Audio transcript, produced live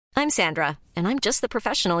I'm Sandra, and I'm just the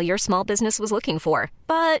professional your small business was looking for.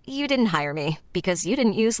 But you didn't hire me because you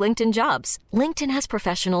didn't use LinkedIn Jobs. LinkedIn has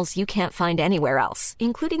professionals you can't find anywhere else,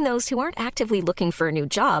 including those who aren't actively looking for a new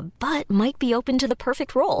job, but might be open to the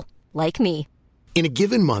perfect role, like me. In a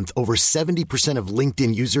given month, over 70% of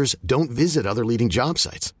LinkedIn users don't visit other leading job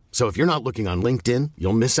sites. So if you're not looking on LinkedIn,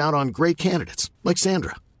 you'll miss out on great candidates like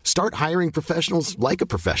Sandra. Start hiring professionals like a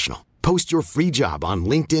professional. Post your free job on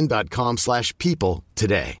linkedin.com/people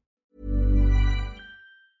today.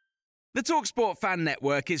 The TalkSport Fan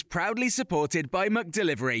Network is proudly supported by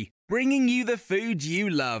McDelivery, bringing you the food you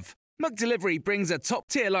love. McDelivery brings a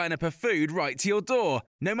top-tier lineup of food right to your door.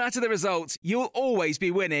 No matter the result, you'll always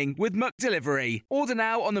be winning with McDelivery. Order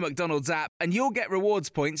now on the McDonald's app and you'll get rewards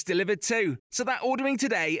points delivered too. So that ordering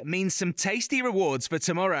today means some tasty rewards for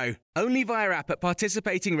tomorrow. Only via app at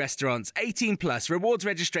participating restaurants. 18 plus. Rewards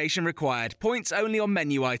registration required. Points only on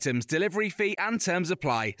menu items. Delivery fee and terms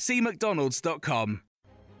apply. See mcdonalds.com.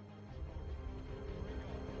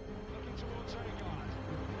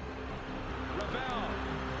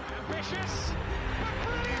 Ambitious, but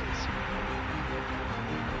brilliant!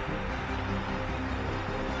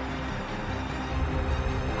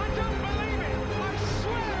 I don't believe it! I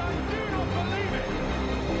swear I do not believe it!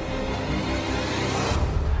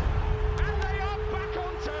 And they are back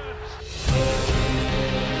on terms!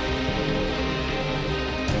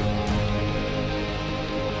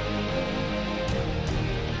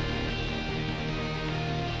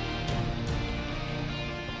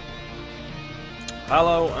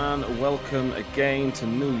 Hello and welcome again to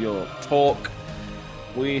New York Talk.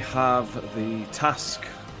 We have the task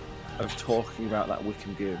of talking about that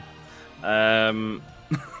Wycombe game.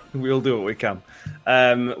 We'll do what we can.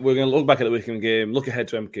 We're going to look back at the Wycombe game, look ahead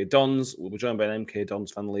to MK Dons. We'll be joined by an MK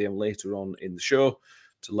Dons fan, Liam, later on in the show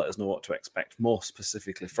to let us know what to expect more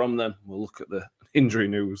specifically from them. We'll look at the injury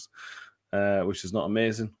news, which is not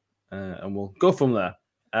amazing, and we'll go from there.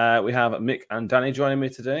 We have Mick and Danny joining me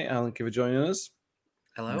today. Alan, thank you for joining us.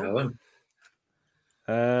 Hello.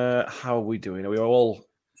 How are we doing? Are we all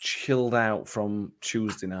chilled out from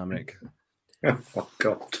Tuesday now, Mick? Oh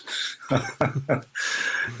God.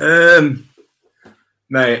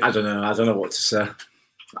 Mate, I don't know. I don't know what to say.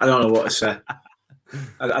 I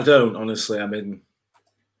don't, honestly. I mean,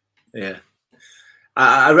 yeah.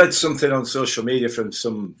 I read something on social media from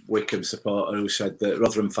some Wycombe supporter who said that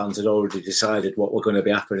Rotherham fans had already decided what were going to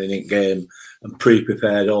be happening in game and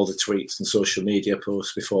pre-prepared all the tweets and social media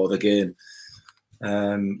posts before the game.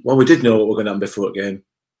 Well, we did know what was going to happen before the game.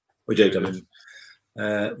 We did. I mean,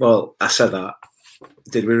 well, I said that.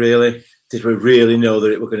 Did we really? Did we really know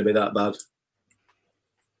that it was going to be that bad?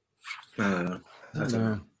 I don't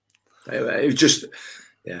know. It was just,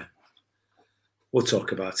 yeah. We'll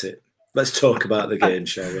talk about it. Let's talk about the game,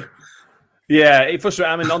 shall we? Yeah, it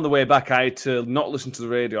frustrated. I mean, on the way back, I had to not listen to the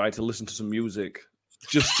radio. I had to listen to some music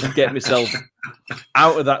just to get myself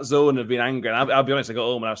out of that zone of being angry. And I'll be honest, I got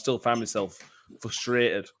home and I still found myself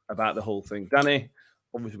frustrated about the whole thing. Danny,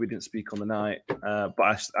 obviously we didn't speak on the night, but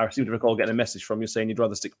I seem to recall getting a message from you saying you'd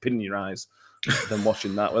rather stick a pin in your eyes than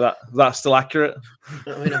watching that. Was that still accurate?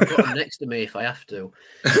 I mean, I've got them next to me if I have to.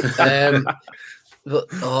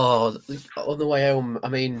 But on the way home, I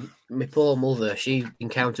mean, my poor mother, she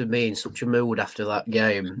encountered me in such a mood after that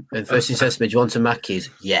game. And first thing says to me, "Do you want some Mackies?"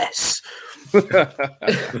 Yes. but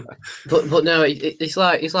no, it's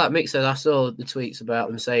like Mick said. I saw the tweets about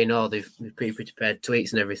them saying, "Oh, they've pre-prepared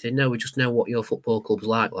tweets and everything." No, we just know what your football club's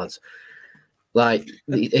like, lads. Like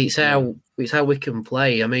it's how Wycombe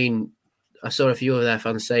play. I mean, I saw a few of their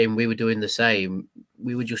fans saying we were doing the same.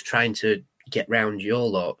 We were just trying to get round your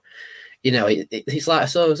lot. You know, it's like I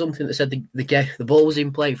saw something that said the ball was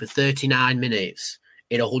in play for 39 minutes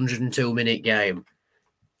in a 102-minute game.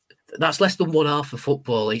 That's less than one half of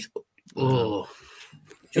football.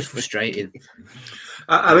 Just frustrating.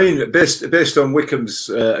 I mean, based on Wycombe's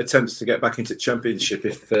attempts to get back into Championship,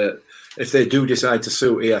 if they do decide to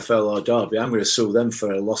sue EFL or Derby, I'm going to sue them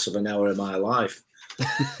for a loss of an hour of my life.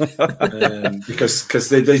 Because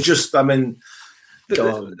they just, I mean...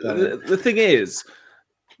 The thing is...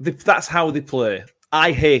 That's how they play.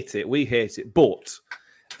 I hate it. We hate it. But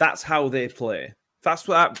that's how they play. That's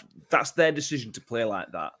their decision to play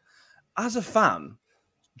like that. As a fan,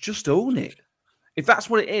 just own it. If that's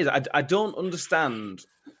what it is, I don't understand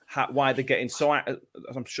why they're getting so...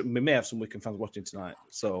 I'm sure we may have some Wycombe fans watching tonight.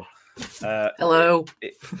 So, hello.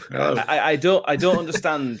 I don't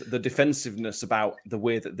understand the defensiveness about the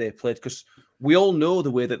way that they played, because we all know the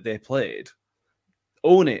way that they played.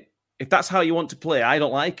 Own it. If that's how you want to play, I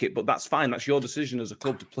don't like it, but that's fine. That's your decision as a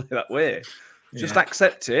club to play that way. Just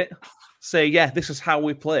accept it. Say, yeah, this is how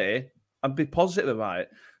we play, and be positive about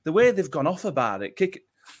it. the way they've gone off about it,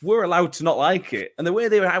 we're allowed to not like it. And the way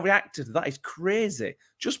they reacted to that is crazy.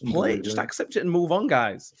 Just play it, just accept it and move on,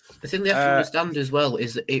 guys. The thing they have to understand as well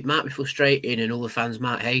is that it might be frustrating and other fans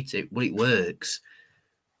might hate it, but it works.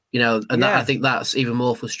 And I think that's even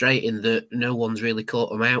more frustrating that no one's really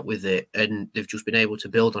caught them out with it and they've just been able to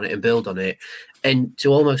build on it. And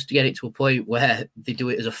to almost get it to a point where they do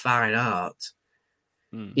it as a fine art.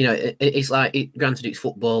 It's like, granted, it's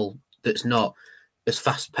football that's not as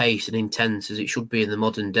fast-paced and intense as it should be in the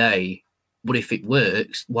modern day. But if it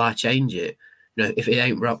works, why change it? If it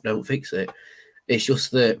ain't broke, don't fix it. It's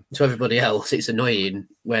just that to everybody else, it's annoying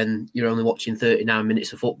when you're only watching 39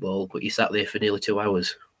 minutes of football, but you sat there for nearly 2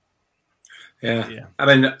 hours. Yeah. I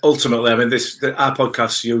mean, ultimately, our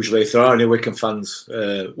podcast usually, if there are any Wycombe fans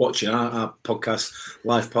watching our podcast,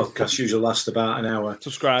 live podcast, usually lasts about an hour.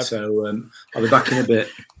 Subscribe. So I'll be back in a bit.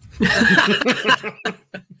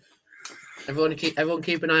 Everyone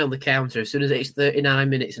keep an eye on the counter. As soon as it's 39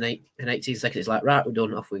 minutes and 18 seconds, it's like, right, we're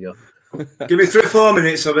done, off we go. Give me 3-4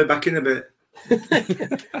 minutes, I'll be back in a bit.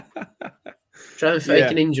 Try and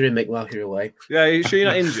fake an injury, Mick, while you're away. Yeah, you sure you're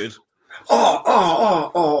not injured?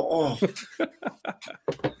 Oh.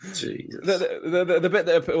 Jesus. The bit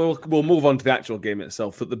that we'll move on to the actual game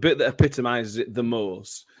itself, but the bit that epitomises it the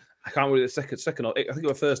most, I can't remember the second. I think it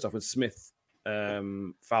was first off when Smith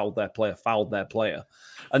fouled their player,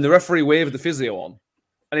 and the referee waved the physio on,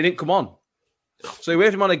 and he didn't come on. So he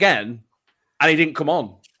waved him on again, and he didn't come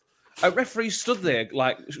on. A referee stood there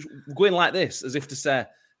like going like this, as if to say,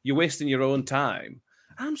 "You're wasting your own time."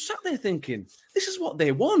 And I'm sat there thinking, "This is what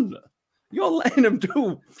they want. You're letting them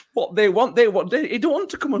do what they want. They don't want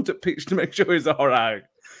to come onto pitch to make sure he's all right."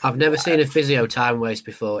 I've never seen a physio time waste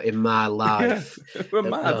before in my life. Yeah, we're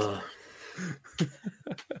mad.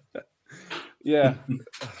 Yeah.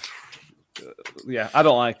 Yeah, I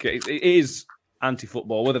don't like it. It is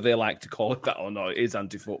anti-football, whether they like to call it that or not. It is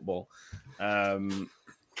anti-football.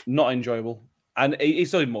 Not enjoyable. And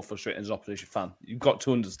it's even more frustrating as an opposition fan. You've got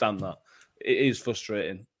to understand that. It is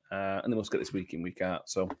frustrating. And they must get this week in, week out.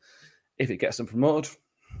 So if it gets them promoted,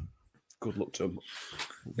 good luck to them.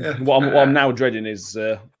 Yeah. What I'm now dreading is,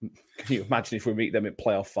 can you imagine if we meet them in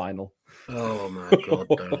playoff final? Oh, my God.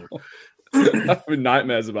 No. I've been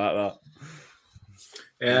nightmares about that.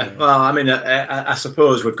 Yeah, well, I mean, I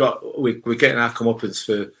suppose we're getting our comeuppance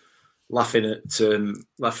for laughing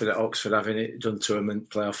at Oxford having it done to them in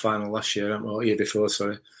playoff final last year, or year before,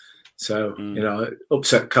 sorry. So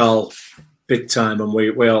upset Carl big time, and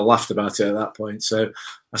we all laughed about it at that point. So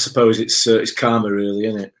I suppose it's karma, really,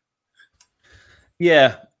 isn't it?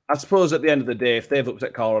 Yeah, I suppose at the end of the day, if they've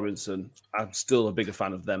upset Carl Robinson, I'm still a bigger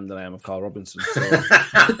fan of them than I am of Carl Robinson. So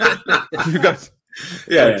you guys,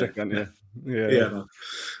 check on you. Yeah.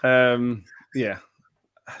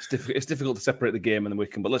 It's difficult to separate the game and the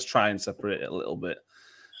Wycombe, but let's try and separate it a little bit.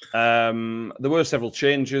 There were several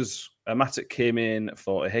changes. Matic came in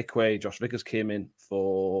for Ehekwe, Josh Vickers came in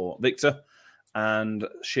for Victor, and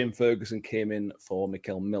Shane Ferguson came in for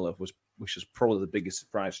Mikael Miller, which is probably the biggest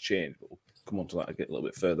surprise change, but we'll come on to that a little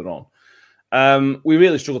bit further on. We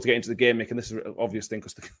really struggled to get into the game, Mick, and this is an obvious thing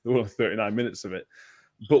because there were only 39 minutes of it,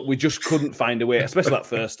 but we just couldn't find a way, especially that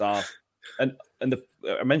first half. And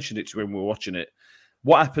I mentioned it to you when we were watching it.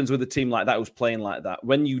 What happens with a team like that who's playing like that?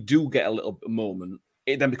 When you do get a little moment,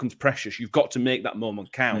 it then becomes precious. You've got to make that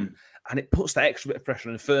moment count. And it puts that extra bit of pressure.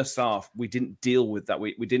 In the first half, we didn't deal with that.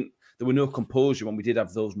 We didn't. There were no composure when we did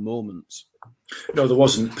have those moments. No, there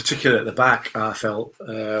wasn't, particularly at the back, I felt.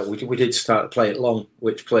 We did start to play it long,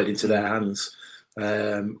 which played into their hands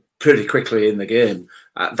pretty quickly in the game.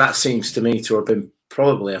 That seems to me to have been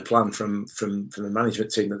probably a plan from the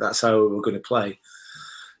management team that's how we were going to play.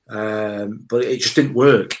 But it just didn't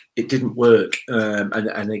work. It didn't work.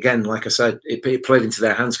 And again, like I said, it played into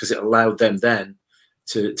their hands because it allowed them then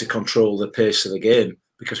to control the pace of the game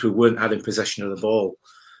because we weren't having possession of the ball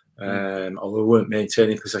or we weren't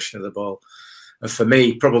maintaining possession of the ball. And for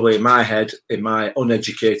me, probably in my head, in my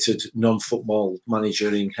uneducated, non-football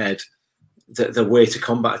managering head, the way to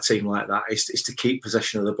combat a team like that is to keep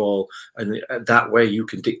possession of the ball, and that way you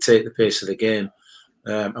can dictate the pace of the game.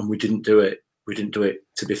 And we didn't do it. We didn't do it,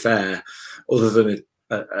 to be fair, other than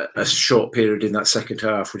a short period in that second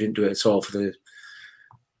half. We didn't do it at all for the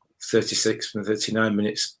 36 and 39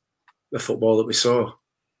 minutes of football that we saw.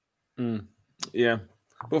 Yeah.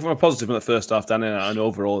 But from a positive in the first half, Dan, and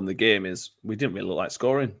overall in the game is we didn't really look like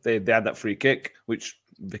scoring. They had that free kick, which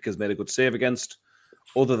Vickers made a good save against.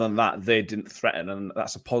 Other than that, they didn't threaten, and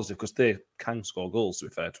that's a positive because they can score goals, to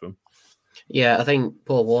be fair to them. Yeah, I think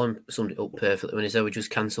Paul Warren summed it up perfectly when he said we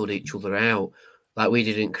just cancelled each other out. Like, we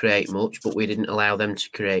didn't create much, but we didn't allow them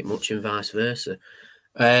to create much and vice versa.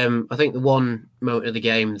 I think the one moment of the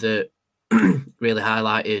game that really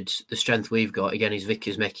highlighted the strength we've got again is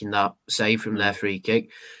Vickers making that save from their free kick.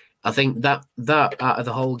 I think that out of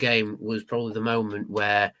the whole game was probably the moment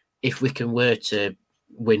where if Wycombe were to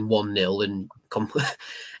win 1-0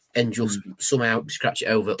 and just somehow scratch it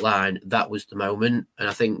over the line, that was the moment. And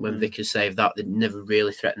I think when Vickers saved that, they never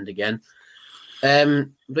really threatened again.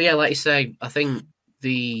 But yeah, like you say, I think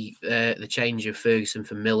the change of Ferguson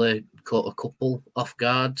for Miller caught a couple off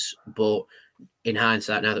guard. But in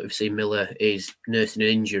hindsight, now that we've seen Miller is nursing an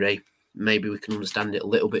injury, maybe we can understand it a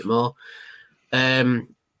little bit more.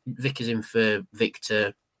 Vickers in for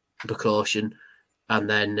Victor, precaution, and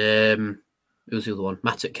then who was the other one?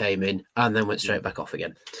 Mattock came in and then went straight back off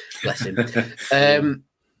again. Bless him.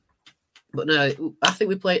 But no, I think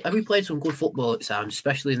we played some good football at times,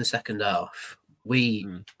 especially in the second half. We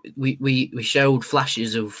showed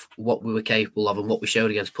flashes of what we were capable of and what we showed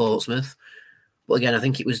against Portsmouth. But again, I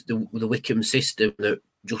think it was the Wycombe system that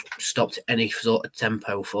just stopped any sort of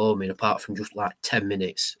tempo forming, apart from just like 10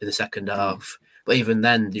 minutes in the second half. But even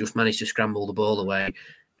then, they just managed to scramble the ball away.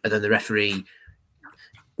 And then the referee,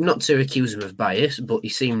 not to accuse him of bias, but he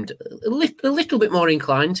seemed a little bit more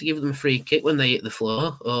inclined to give them a free kick when they hit the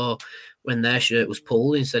floor or when their shirt was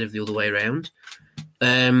pulled instead of the other way around.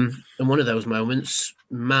 And one of those moments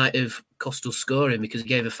might have cost us scoring because he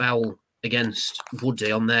gave a foul against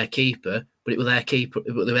Woody on their keeper, but it was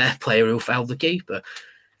their player who fouled the keeper.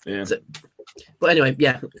 Yeah. So, but anyway,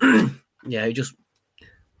 yeah, it just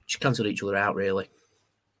cancelled each other out, really.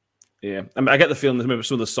 Yeah, I mean, I get the feeling that maybe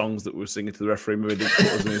some of the songs that we were singing to the referee maybe didn't put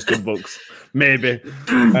us in his good books. Maybe.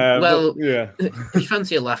 Well, yeah. If you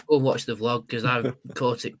fancy a laugh, go and watch the vlog because I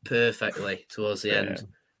caught it perfectly towards the end.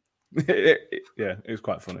 Yeah, it was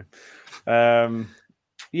quite funny.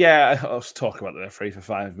 Yeah, I was talking about the referee for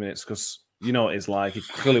 5 minutes because you know what it's like. He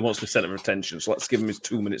clearly wants to set up attention, so let's give him his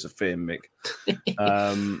 2 minutes of fame, Mick.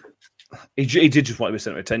 He did just want to be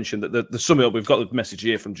centre of attention. The sum it up, we've got the message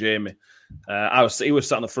here from Jamie. He was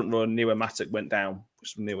sat on the front row near where Mattock went down.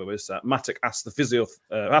 Near where we sat. Mattock asked the physio,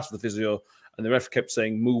 and the ref kept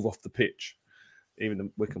saying, "Move off the pitch." Even the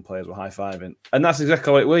Wycombe players were high-fiving, and that's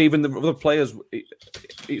exactly what it was. Even the other players,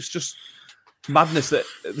 it's just madness that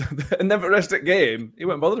never rest at game. He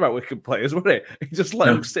wasn't bothered about Wycombe players, was he? He just let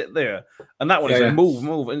them sit there, and that one said, "Move,"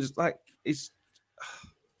 and just like it's.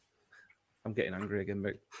 I'm getting angry again,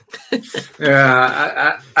 Mick.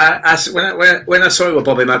 Yeah, when I saw it with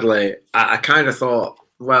Bobby Madley, I kind of thought,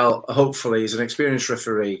 well, hopefully he's an experienced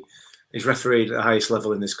referee. He's refereed at the highest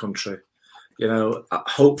level in this country. You know,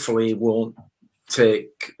 hopefully he won't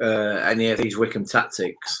take any of these Wycombe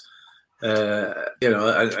tactics. Won't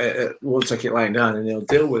take it lying down and he'll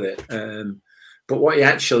deal with it. But what he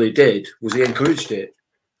actually did was he encouraged it.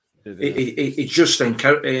 He just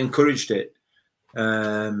encouraged it.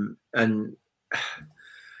 And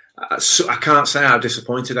I can't say how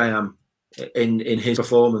disappointed I am in his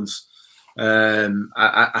performance.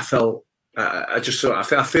 I feel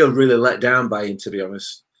really let down by him, to be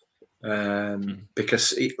honest,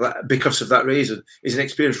 because of that reason. He's an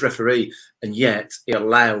experienced referee, and yet he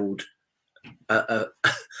allowed a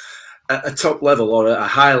top level or a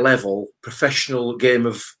high level professional game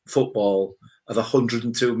of football of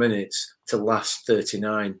 102 minutes to last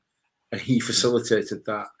 39. And he facilitated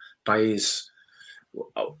that by his,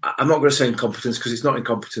 I'm not going to say incompetence because it's not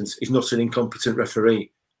incompetence. He's not an incompetent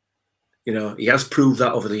referee. You know, he has proved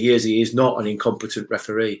that over the years. He is not an incompetent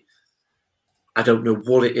referee. I don't know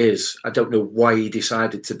what it is. I don't know why he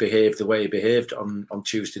decided to behave the way he behaved on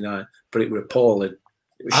Tuesday night, but it was appalling.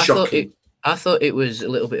 It was shocking. I thought it was a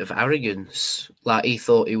little bit of arrogance. Like he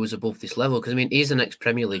thought he was above this level. Because, I mean, he's an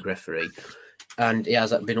ex-Premier League referee and he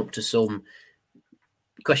has been up to some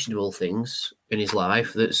questionable things in his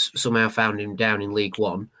life that's somehow found him down in League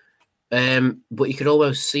One. But you could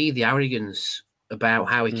almost see the arrogance about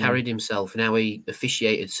how he carried himself and how he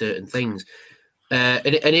officiated certain things. And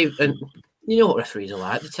you know what referees are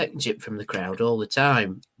like. They take chip from the crowd all the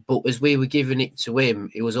time. But as we were giving it to him,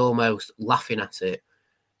 he was almost laughing at it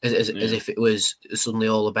as if it was suddenly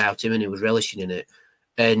all about him and he was relishing in it.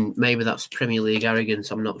 And maybe that's Premier League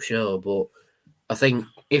arrogance, I'm not sure. But I think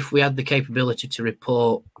if we had the capability to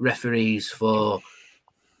report referees for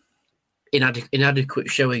inadequate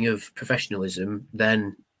showing of professionalism,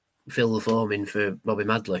 then fill the form in for Bobby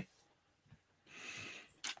Madley.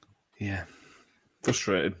 Yeah.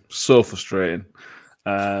 Frustrating. So frustrating.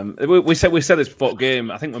 We said this before the game.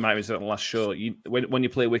 I think we might have said it on the last show. When you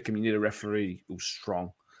play Wycombe, you need a referee who's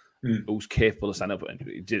strong, who's capable of standing up. And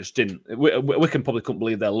he just didn't. Wycombe probably couldn't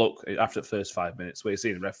believe their luck after the first 5 minutes. Where you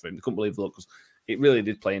see the referee, they couldn't believe the luck because it really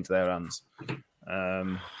did play into their hands.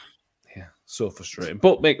 So frustrating.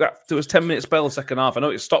 But there was 10-minute spell in the second half. I know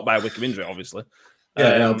it stopped by a Wickham injury, obviously.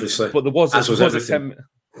 Yeah, obviously. But there was everything.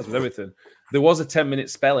 As with everything. There was a 10-minute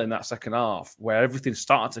spell in that second half where everything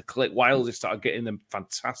started to click. Wildesy started getting them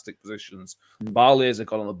fantastic positions. Barley's had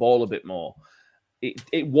got on the ball a bit more.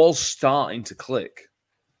 It was starting to click.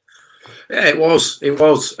 Yeah, it was,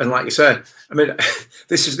 and like you said, I mean,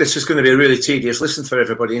 this is going to be a really tedious listen for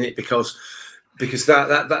everybody, isn't it? Because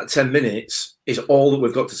that 10 minutes is all that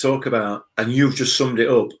we've got to talk about, and you've just summed it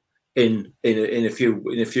up in a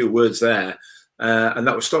few words there, and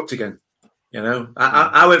that was stopped again. You know,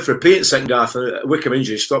 I went for a pee at second half, and a Wickham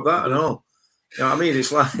injury stopped that and all. You know what I mean?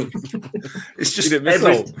 It's like it's just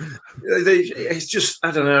it's just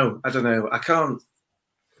I don't know. I can't.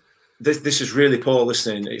 This is really poor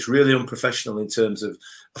listening. It's really unprofessional in terms of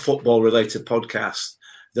a football-related podcast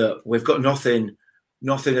that we've got nothing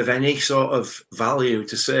of any sort of value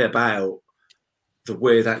to say about the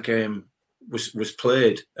way that game was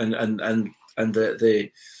played and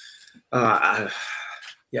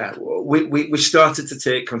we started to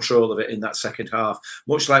take control of it in that second half,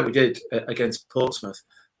 much like we did against Portsmouth.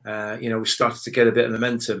 We started to get a bit of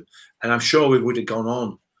momentum, and I'm sure we would have gone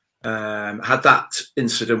on. Had that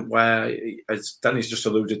incident where, as Danny's just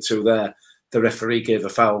alluded to there, the referee gave a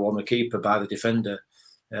foul on the keeper by the defender.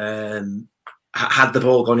 Had the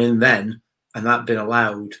ball gone in then and that been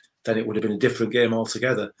allowed, then it would have been a different game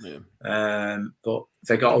altogether. Yeah. But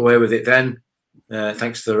they got away with it then,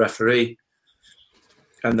 thanks to the referee.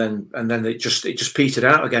 And then it just petered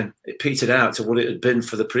out again. It petered out to what it had been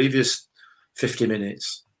for the previous 50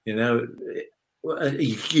 minutes. You know,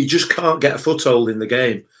 you just can't get a foothold in the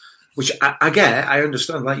game. Which I get, I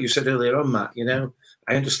understand, like you said earlier on, Matt, you know,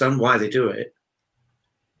 I understand why they do it.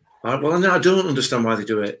 Well, no, I don't understand why they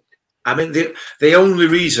do it. I mean, the only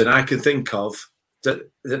reason I can think of that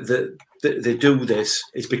they do this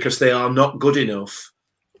is because they are not good enough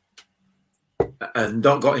and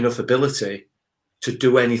not got enough ability to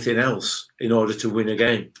do anything else in order to win a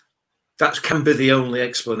game. That can be the only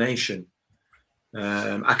explanation.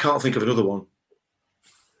 I can't think of another one.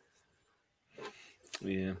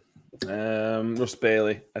 Yeah. Russ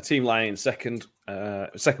Bailey, a team lying second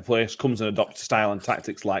place, comes and adopts style and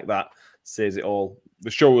tactics like that, says it all. The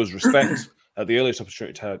show was respect at the earliest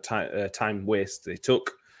opportunity time waste they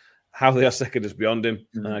took. How they are second is beyond him.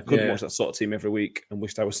 I couldn't watch that sort of team every week and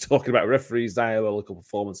wished I was talking about referees' diabolical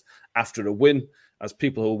performance after a win. As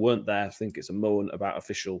people who weren't there think it's a moan about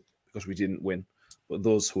official because we didn't win. But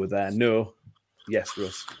those who were there know, yes,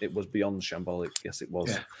 Russ, it was beyond shambolic. Yes, it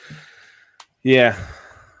was. Yeah.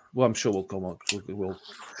 Well, I'm sure we'll come on. We'll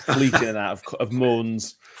fleet in and out of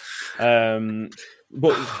moans. But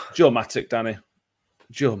Joe Mattock, Danny.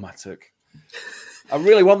 Joe Mattock. I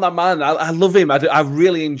really want that man. I love him. I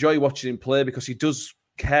really enjoy watching him play because he does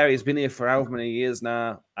care. He's been here for however many years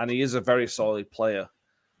now, and he is a very solid player.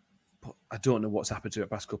 But I don't know what's happened to him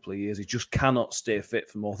the past couple of years. He just cannot stay fit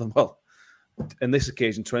for more than, in this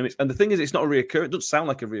occasion, 20 minutes. And the thing is, it's not a reoccurrence. It doesn't sound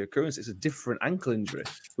like a reoccurrence. It's a different ankle injury,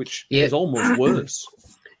 which is almost worse.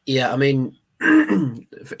 Yeah, I mean,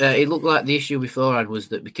 it looked like the issue beforehand was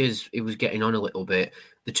that because he was getting on a little bit,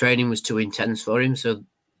 the training was too intense for him. So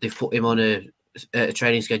they've put him on a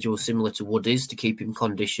training schedule similar to Woody's to keep him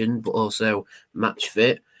conditioned, but also match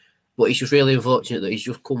fit. But it's just really unfortunate that he's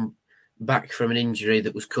just come back from an injury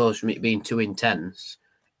that was caused from it being too intense.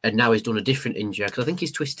 And now he's done a different injury because I think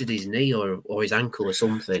he's twisted his knee or his ankle or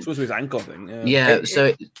something. It's supposed to be his ankle, I think. Yeah.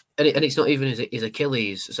 So it's not even his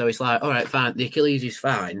Achilles. So it's like, all right, fine. The Achilles is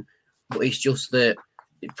fine, but it's just that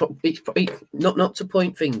it's not to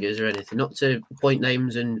point fingers or anything, not to point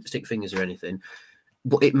names and stick fingers or anything.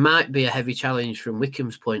 But it might be a heavy challenge from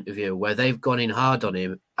Wickham's point of view, where they've gone in hard on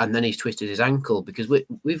him and then he's twisted his ankle because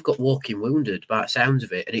we've got walking wounded by the sounds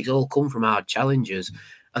of it, and it's all come from hard challenges.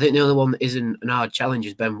 I think the only one that isn't an hard challenge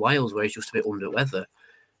is Ben Wiles, where he's just a bit under weather.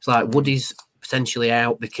 It's like Woody's potentially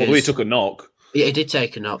out because... Well, he took a knock. Yeah, he did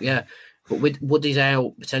take a knock, yeah. But Woody's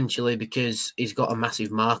out potentially because he's got a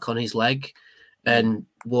massive mark on his leg. And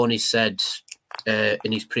Warney said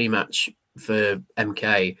in his pre-match for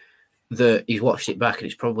MK that he's watched it back and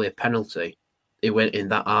it's probably a penalty. It went in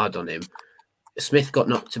that hard on him. Smith got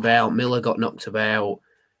knocked about. Miller got knocked about.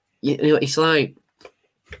 You know, it's like...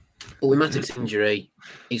 But with Mattock's injury,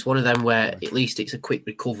 it's one of them where at least it's a quick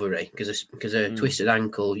recovery because a twisted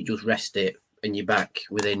ankle, you just rest it and you're back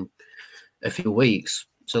within a few weeks.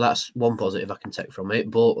 So that's one positive I can take from it.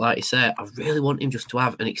 But like you said, I really want him just to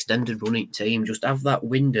have an extended running team, just have that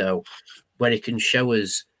window where he can show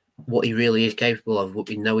us what he really is capable of, what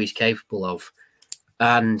we know he's capable of.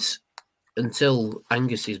 And until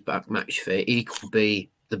Angus is back match fit, he could be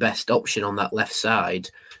the best option on that left side,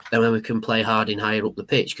 then we can play Harding higher up the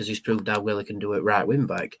pitch because he's proved how well he can do it right wing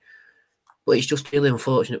back. But it's just really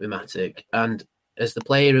unfortunate with Matic. And as the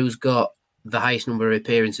player who's got the highest number of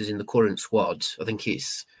appearances in the current squad, I think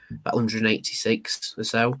it's about 186 or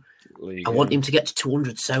so. I want him to get to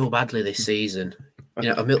 200 so badly this season. You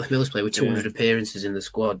know, a Miller's player with 200 appearances in the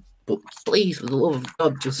squad. But please, for the love of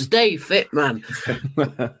God, just stay fit, man.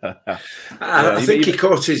 I think he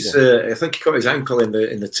caught his ankle in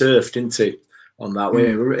the turf, didn't he? On that way,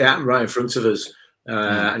 it happened right in front of us,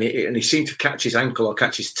 and he seemed to catch his ankle or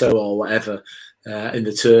catch his toe or whatever in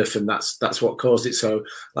the turf, and that's what caused it. So,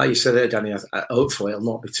 like you said there, Danny, hopefully it'll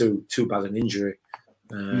not be too bad an injury,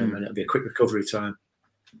 and it'll be a quick recovery time.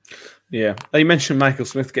 Yeah, you mentioned Michael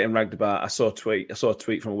Smith getting ragged about. I saw a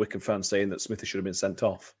tweet from a Wycombe fan saying that Smithy should have been sent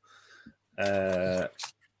off.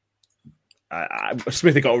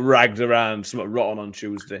 Smithy got ragged around somewhat rotten on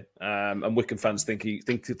Tuesday, and Wycombe fans basically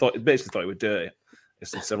thought he was dirty.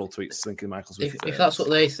 There's several tweets thinking Michael Smith. If that's what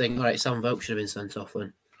they think, all right, Sam Vokes should have been sent off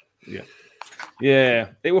then. Yeah.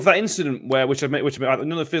 It was that incident which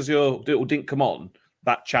another physio who didn't come on,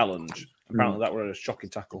 that challenge. Apparently, that was a shocking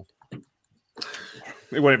tackle.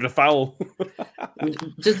 It wasn't even a foul.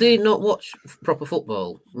 Did they not watch proper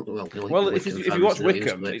football? Well, if you watch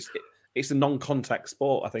Wycombe, it's a non-contact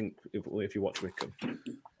sport, I think, if you watch Wycombe.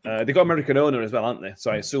 They've got American owner as well, aren't they?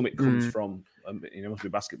 So I assume it comes from, must be a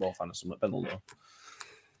basketball fan or something. Ben will know.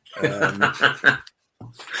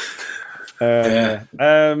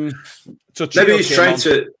 So maybe he's trying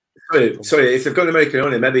to... Sorry, if they've got American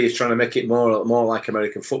owner, maybe he's trying to make it more like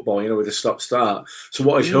American football, with a stop-start. So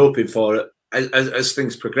what he's hoping for... As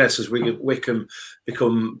things progress, as Wycombe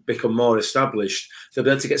become more established, they'll be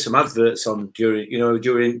able to get some adverts on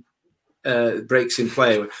during breaks in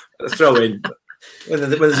play. When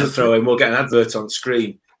there's a throw in, we'll get an advert on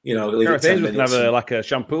screen. Gareth Ainsworth can have a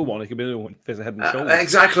shampoo one. It could be doing his head and shoulders.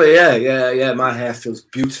 Exactly. Yeah. My hair feels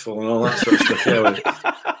beautiful and all that sort of stuff.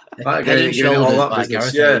 Head and shoulders by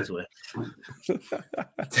Gareth Ainsworth.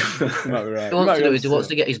 He wants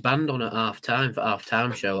to get his band on at half time for half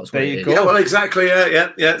time show. That's what it is. Yeah, well, exactly.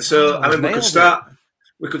 Yeah. So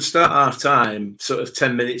we could start half time sort of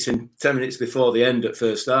 10 minutes before the end at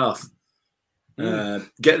first half.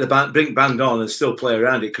 Get the band, bring band on, and still play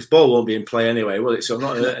around it because ball won't be in play anyway, will it? So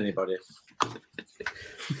not hurt anybody. We've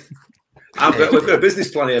got a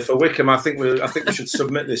business plan here for Wycombe. I think we should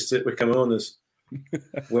submit this to Wycombe owners.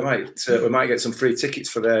 We might get some free tickets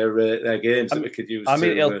for their games that we could use. I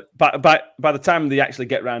mean, by the time they actually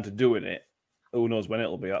get round to doing it, who knows when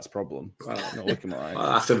it'll be? That's a problem. Not looking like.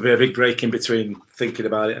 I'll have to be a big break in between thinking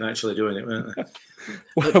about it and actually doing it, won't there?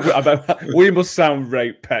 We must sound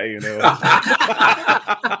very petty, I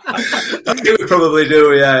think we probably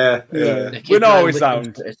do. Yeah. We know how we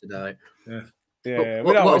sound. We know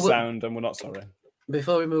how we sound, and we're not sorry.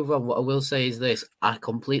 Before we move on, what I will say is this. I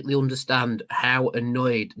completely understand how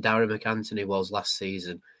annoyed Darragh McAntony was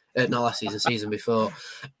season before.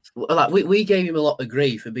 Like we gave him a lot of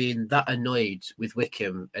grief for being that annoyed with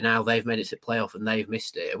Wycombe and how they've made it to playoff and they've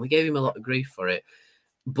missed it. And we gave him a lot of grief for it.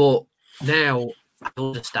 But now I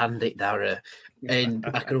understand it, Darragh. And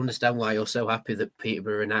I can understand why you're so happy that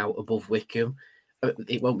Peterborough are now above Wycombe.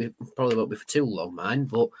 It probably won't be for too long, man,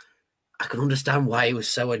 but I can understand why he was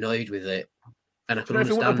so annoyed with it. And I can understand.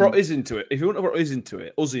 If you wouldn't have brought us into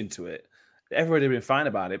it, everybody would have been fine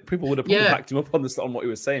about it. People would have probably backed him up on what he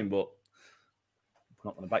was saying, but I'm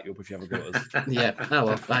not going to back you up if you have a go at us. Yeah. Oh,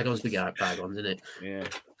 well, bygones be bygones, isn't it? Yeah.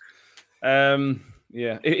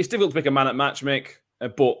 It's difficult to pick a man at match, Mick,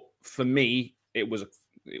 but for me, it was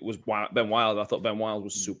Ben Wild. I thought Ben Wild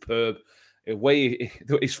was superb.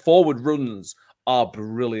 His forward runs are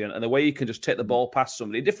brilliant, and the way he can just take the ball past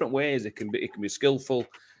somebody in different ways. It can be skillful.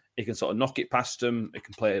 He can sort of knock it past him. He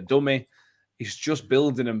can play a dummy. He's just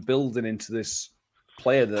building into this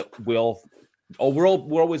player that we're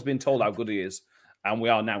always being told how good he is, and we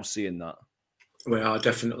are now seeing that. We are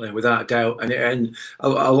definitely, without a doubt, and a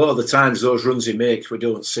lot of the times those runs he makes we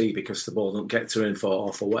don't see because the ball don't get to him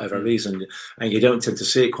for whatever reason, and you don't tend to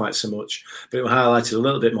see it quite so much. But it was highlighted a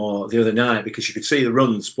little bit more the other night because you could see the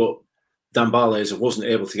runs, but Dan Barlaser wasn't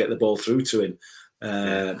able to get the ball through to him.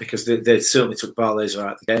 Because they certainly took Barlaser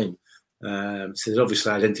out of the game. So they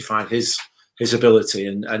obviously identified his ability,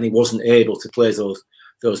 and he wasn't able to play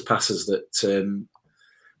those passes that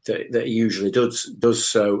he usually does.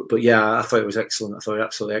 So, but yeah, I thought it was excellent. I thought it was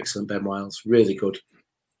absolutely excellent. Ben Wiles, really good.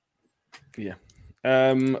 Yeah.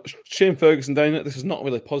 Shane Ferguson down there. This is not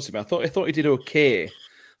really positive. I thought he did okay,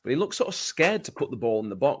 but he looked sort of scared to put the ball in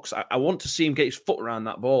the box. I want to see him get his foot around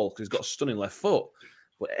that ball because he's got a stunning left foot.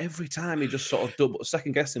 But every time he just sort of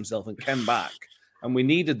second-guessed himself and came back and we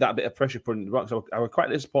needed that bit of pressure put in the box. I was quite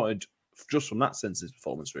disappointed just from that sense of his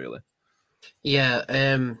performance, really. Yeah,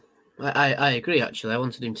 I agree. Actually, I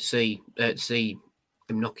wanted him to see him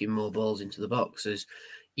knocking more balls into the box. As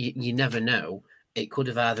you never know, it could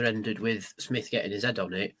have either ended with Smith getting his head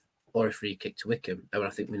on it, or a free kick to Wickham. And I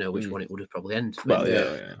think we know which one it would have probably ended. Well,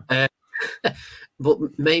 yeah. But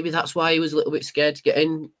maybe that's why he was a little bit scared to get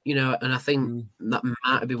in, and I think that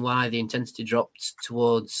might have been why the intensity dropped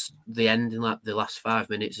towards the end in like the last 5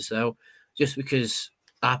 minutes or so, just because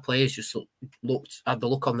our players just had the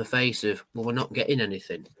look on the face of, well, we're not getting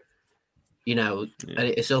anything, and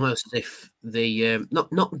it's almost as if they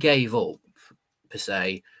not gave up per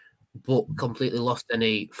se, but completely lost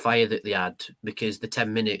any fire that they had because the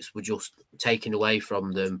 10 minutes were just taken away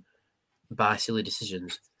from them by silly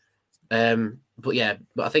decisions. But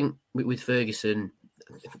I think with Ferguson,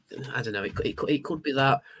 I don't know, it could be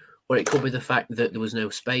that, or it could be the fact that there was no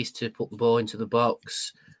space to put the ball into the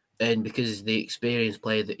box, and because the experienced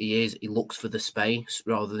player that he is, he looks for the space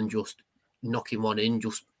rather than just knocking one in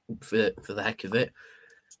just for the heck of it.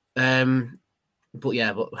 But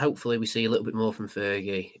hopefully we see a little bit more from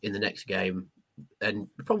Fergie in the next game, and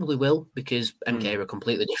we probably will, because MK are a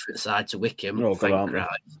completely different side to Wickham. Oh, thank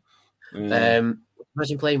Christ. Yeah.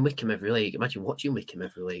 Imagine playing Wickham every week. Imagine watching Wickham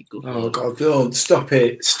every week. Good Lord. God, don't stop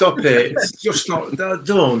it! It's just not.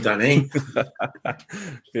 Don't, Danny.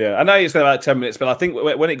 Yeah, I know you said about 10 minutes, but I think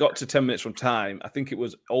when it got to 10 minutes from time, I think it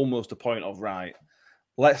was almost a point of, right,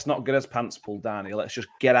 let's not get his pants pulled down here. Let's just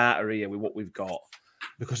get out of here with what we've got,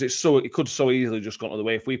 because it could so easily just gone the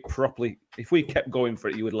way. If we kept going for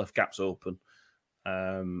it, you would have left gaps open.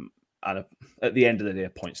 And at the end of the day, a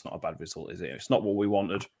point's not a bad result, is it? It's not what we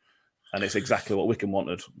wanted. And it's exactly what Wickham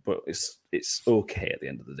wanted, but it's okay at the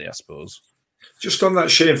end of the day, I suppose. Just on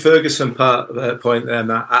that Shane Ferguson point there,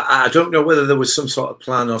 Matt, I don't know whether there was some sort of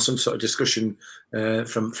plan or some sort of discussion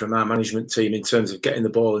from our management team in terms of getting the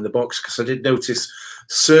ball in the box, because I did notice,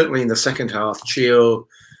 certainly in the second half, Chio,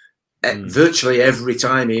 virtually every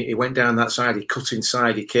time he went down that side, he cut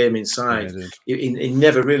inside, he came inside. Yeah, he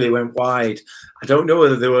never really went wide. I don't know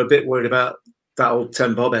whether they were a bit worried about that old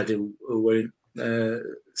Ten Bobhead who were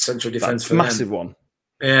central defence for massive them. One.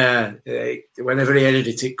 Yeah, whenever he headed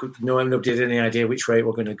it, nobody had any idea which way it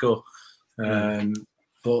were going to go.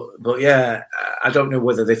 But yeah, I don't know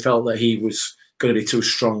whether they felt that he was going to be too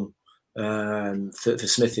strong for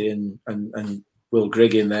Smithy and Will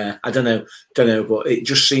Grigg in there. I don't know, but it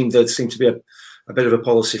just seemed there seemed to be a bit of a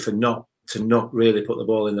policy for not really put the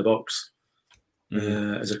ball in the box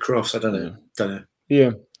as a cross. I don't know.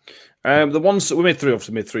 Yeah. The ones we made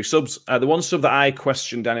three subs. The one sub that I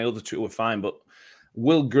questioned, and the other two were fine, but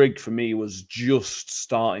Will Grigg for me was just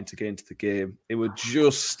starting to get into the game. He was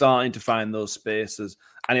just starting to find those spaces,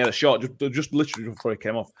 and he had a shot just literally before he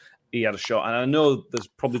came off. He had a shot, and I know there's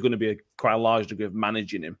probably going to be quite a large degree of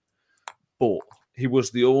managing him, but he was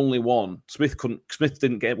the only one. Smith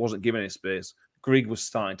wasn't given any space. Grigg was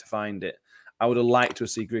starting to find it. I would have liked to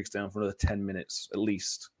see Griggs down for another 10 minutes at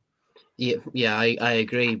least. Yeah, I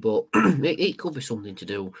agree, but it could be something to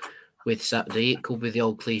do with Saturday. It could be the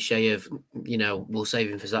old cliche of, we'll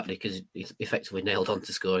save him for Saturday because he's effectively nailed on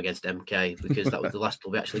to score against MK, because that was the last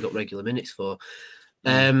club we actually got regular minutes for.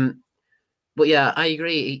 But yeah, I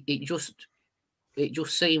agree. It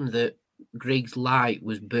just seemed that Griggs' light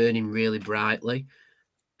was burning really brightly,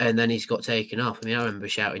 and then he's got taken off. I mean, I remember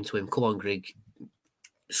shouting to him, "Come on, Grigg,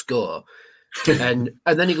 score!" and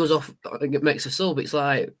then he goes off and makes a sub. It's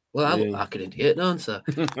like, well, I look like an idiot, don't I?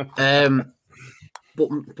 But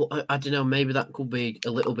I don't know, maybe that could be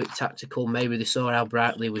a little bit tactical. Maybe they saw how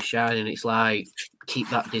brightly he was shining. It's like, keep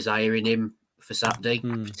that desire in him for Saturday,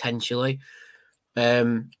 potentially. But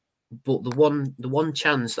the one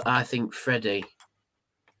chance that I think Freddie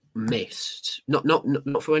missed, not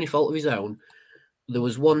for any fault of his own, there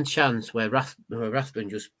was one chance where Rathbone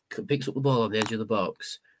just picks up the ball on the edge of the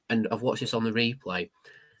box, and I've watched this on the replay,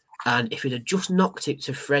 and if he'd have just knocked it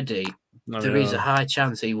to Freddie, there is a high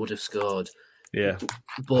chance he would have scored. Yeah,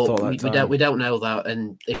 but we don't know that,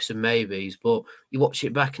 and ifs and maybes. But you watch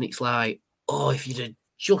it back, and it's like, oh, if you'd have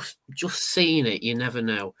just seen it, you never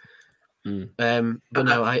know. But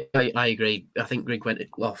no, I agree. I think Grigg went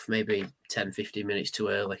off maybe 10, 15 minutes too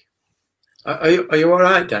early. Are you all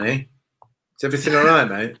right, Danny? Is everything all right,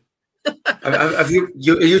 mate? Are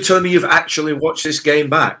you telling me you've actually watched this game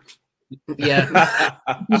back? Yeah.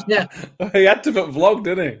 Yeah. He had to vlog,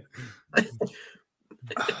 didn't he?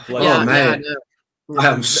 Oh, mate.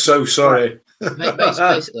 I'm so sorry.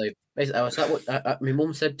 Basically, I was sat. My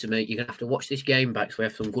mum said to me, "You're gonna have to watch this game back, so we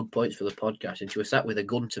have some good points for the podcast." And she was sat with a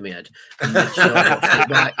gun to my head and made sure I watched it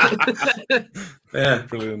back. Yeah,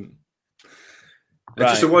 brilliant. And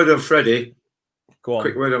just a word on Freddie. Go on.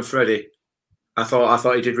 Quick word on Freddie. I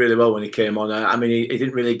thought he did really well when he came on. I mean, he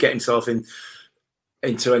didn't really get himself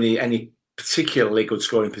into any particularly good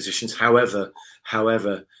scoring positions. However,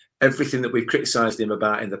 everything that we've criticised him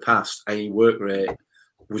about in the past, work rate,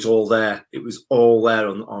 was all there. It was all there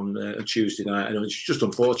on Tuesday night, and it was just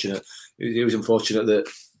unfortunate. It was unfortunate that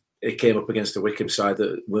it came up against the Wycombe side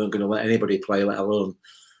that weren't going to let anybody play, let alone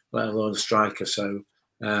a striker. So,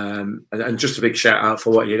 and just a big shout out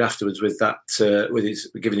for what he did afterwards with that, with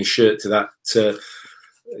his giving his shirt to that.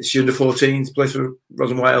 It's under 14s, plays for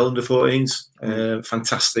Rotherham Whitehall under 14s.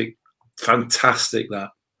 Fantastic that.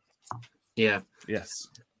 Yeah. Yes.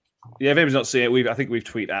 Yeah, if anybody's not seeing it, I think we've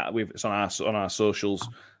tweeted at it's on our socials.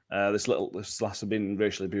 This lass had been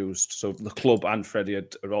racially abused, so the club and Freddie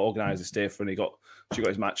had organised this day for him. She got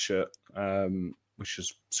his match shirt, which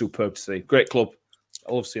was superb to see. Great club.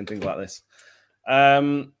 I love seeing things like this.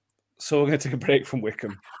 So we're going to take a break from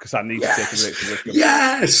Wycombe because I need to take a break from Wycombe.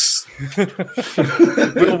 Yes.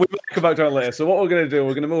 we'll come back to that later. So what we're going to do,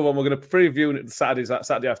 we're going to move on. We're going to preview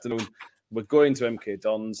Saturday afternoon. We're going to MK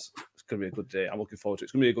Dons. It's going to be a good day. I'm looking forward to it.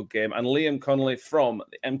 It's going to be a good game. And Liam Connolly from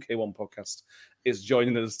the MK1 podcast is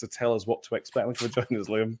joining us to tell us what to expect. Thanks for joining us,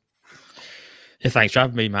 Liam. Yeah, thanks for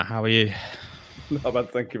having me, Matt. How are you? Not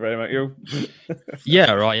bad, thank you very much. You?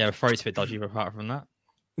 Yeah, right. Yeah, throat's a bit dodgy, but apart from that.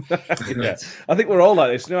 Yeah, I think we're all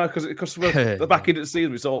like this, because we're the back end of the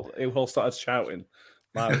season, we all started shouting.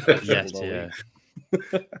 Yes, yeah.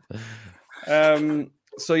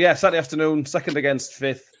 So yeah, Saturday afternoon, 2nd against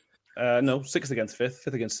 5th. No, 6th against 5th,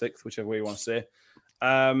 5th against 6th, whichever way you want to say.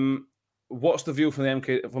 What's the view from the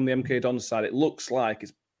MK Dons side? It looks like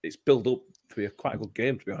it's built up to be quite a good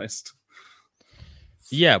game, to be honest.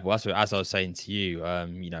 Yeah, well, as I was saying to you,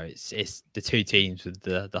 it's the two teams with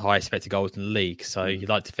the highest expected goals in the league. So you'd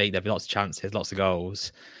like to think there'll be lots of chances, lots of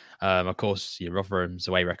goals. Of course, Rotherham's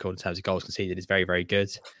away record in terms of goals conceded is very, very good.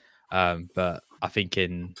 But I think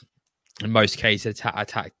in most cases,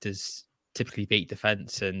 attack does typically beat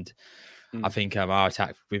defence, and I think our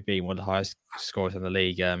attack, with being one of the highest scorers in the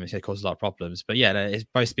league, it's going to cause a lot of problems. But yeah, it's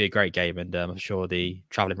supposed to be a great game, and I'm sure the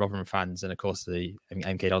travelling Rotherham fans and of course the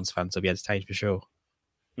MK Dons fans will be entertained for sure.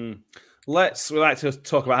 We'd like to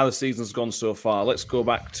talk about how the season's gone so far. Let's go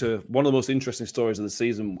back to one of the most interesting stories of the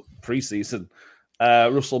season, pre-season.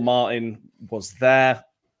 Russell Martin was there,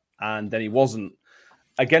 and then he wasn't.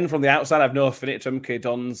 Again, from the outside, I've no affinity to MK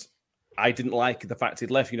Dons. I didn't like the fact he'd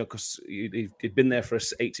left, because he'd been there for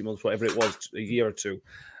 18 months, whatever it was, a year or two.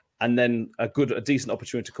 And then a decent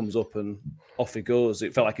opportunity comes up and off he goes.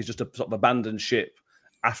 It felt like he's just a sort of abandoned ship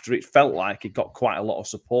after it felt like he got quite a lot of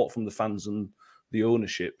support from the fans and the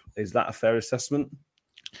ownership. Is that a fair assessment?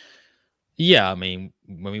 Yeah, I mean,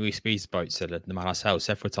 when we spoke to the man ourselves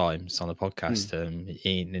several times on the podcast,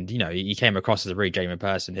 he came across as a really genuine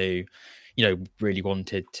person who, really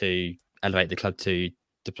wanted to elevate the club to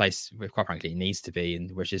the place where, quite frankly, it needs to be,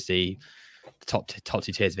 and which is the top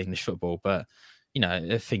two tiers of English football. But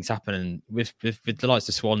if things happen, and with the likes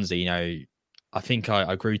of Swansea, I think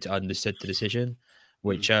I grew to understood the decision,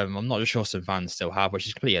 which I'm not sure some fans still have, which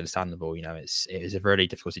is completely understandable. It was a really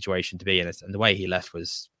difficult situation to be in, and the way he left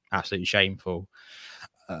was absolutely shameful.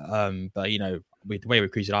 But with the way we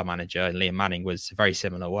recruited our manager, and Liam Manning was a very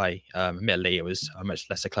similar way. Admittedly, it was a much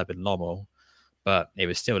lesser club in Lommel, but it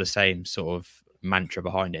was still the same sort of mantra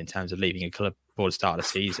behind it in terms of leaving a club before the start of the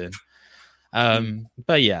season.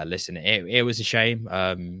 But yeah, listen, it was a shame.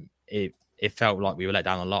 It felt like we were let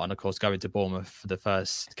down a lot, and of course, going to Bournemouth for the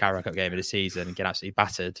first Carabao Cup game of the season and get absolutely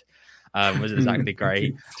battered wasn't exactly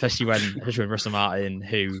great, especially when Russell Martin,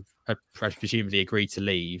 who had presumably agreed to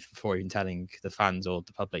leave before even telling the fans or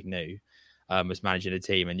the public knew, was managing the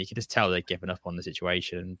team, and you could just tell they'd given up on the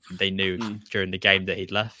situation. They knew during the game that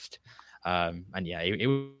he'd left, and yeah, it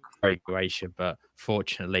was a great situation. But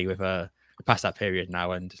fortunately, we're past that period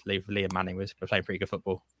now, and Liam Manning was playing pretty good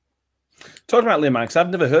football. Talking about Liam Manning, because I've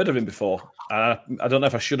never heard of him before. I don't know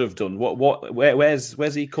if I should have done.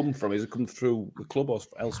 Where's he come from? Has he come through the club or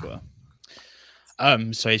elsewhere?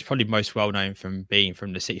 So he's probably most well known from being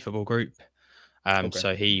from the City Football Group. Okay.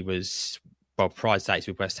 So he was, prior to that, he's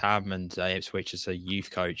with West Ham and Ipswich as a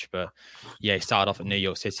youth coach. But yeah, he started off at New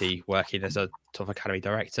York City working as a top academy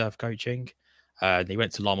director of coaching. He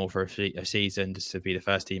went to Lommel for a season just to be the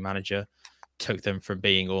first team manager. Took them from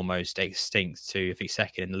being almost extinct to, I think,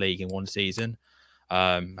 second in the league in one season.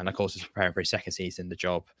 And of course, was preparing for his second season in the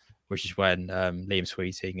job, which is when Liam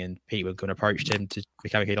Sweeting and Pete Winkle approached him to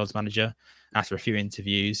become a Dons manager. After a few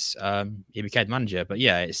interviews, he became manager. But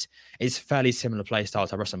yeah, it's fairly similar play style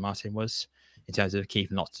to Russell Martin was in terms of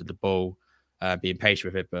keeping lots of the ball, being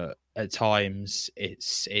patient with it. But at times,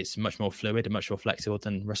 it's much more fluid and much more flexible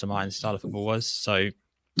than Russell Martin's style of football was. So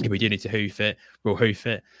if we do need to hoof it, we'll hoof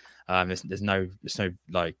it. There's no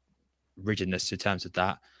like rigidness in terms of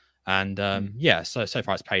that. And so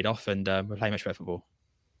far it's paid off, and we're playing much better football.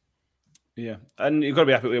 Yeah, and you've got to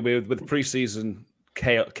be happy with pre-season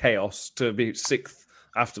chaos to be 6th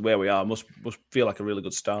after where we are. Must feel like a really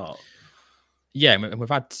good start. Yeah, and we've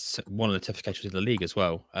had one of the toughest schedules in the league as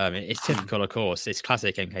well. It's typical, of course. It's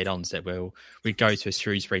classic MK Dons that we go to a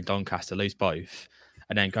Shrewsbury and Doncaster, lose both,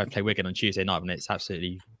 and then go play Wigan on Tuesday night when it's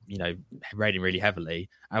absolutely, raining really heavily.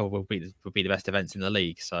 And will be the best events in the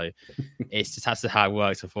league. So it's just that's how it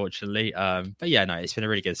works, unfortunately. But yeah, no, it's been a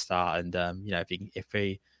really good start, and if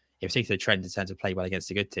we see the trend in terms of play well against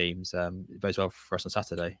the good teams, it bodes well for us on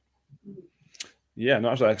Saturday. Yeah,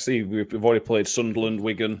 no, actually, I see we've already played Sunderland,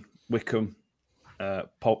 Wigan, Wickham,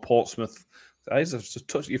 Portsmouth.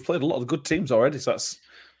 You've played a lot of good teams already, so that's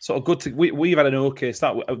sort of good. We've had an okay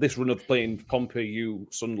start. This run of playing Pompey,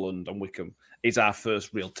 Sunderland, and Wickham is our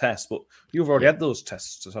first real test, but you've already had those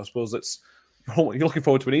tests, so I suppose you're looking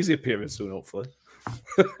forward to an easier period soon, hopefully.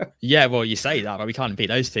 Yeah, well, you say that, but we can't beat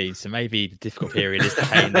those teams. So maybe the difficult period is to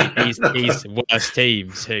playing these worst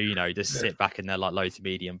teams who, just sit back in their like low to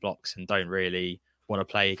medium blocks and don't really want to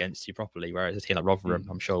play against you properly. Whereas a team like Rotherham,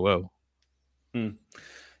 I'm sure will.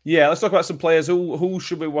 Yeah, let's talk about some players. Who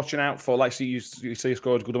should we be watching out for? Like, you say you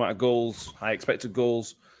scored a good amount of goals, high expected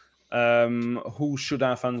goals. Who should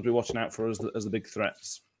our fans be watching out for as the big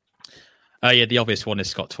threats? The obvious one is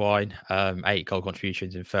Scott Twine. 8 goal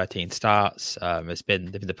contributions in 13 starts. They've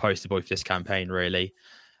been the poster boy for this campaign, really.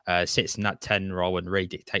 Sits in that 10 role and really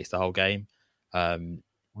dictates the whole game.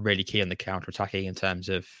 Really key on the counter-attacking in terms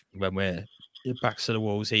of when we're back to the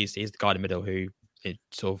walls. He's the guy in the middle who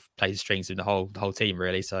sort of plays the strings in the whole team,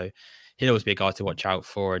 really. So he'll always be a guy to watch out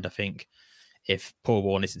for. And I think if Paul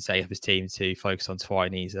Warne isn't setting up his team to focus on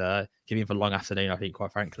Twine, he's giving him a long afternoon, I think,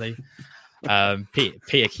 quite frankly. Peter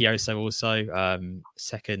Chioso also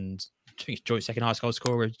second highest goal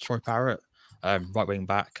scorer with Troy Parrott, right wing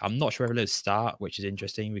back. I'm not sure if he'll start, which is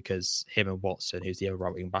interesting because him and Watson, who's the other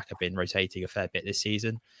right wing back, have been rotating a fair bit this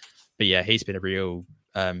season. But yeah, he's been a real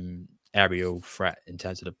aerial threat in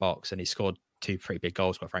terms of the box, and he scored 2 pretty big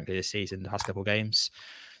goals, quite frankly, this season, the past couple of games.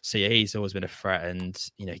 So yeah, he's always been a threat, and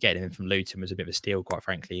getting him from Luton was a bit of a steal, quite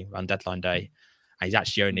frankly, on deadline day. And he's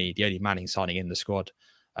actually the only Manning signing in the squad.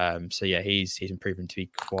 So yeah, he's been proven to be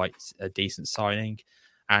quite a decent signing.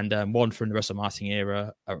 And one from the Russell Martin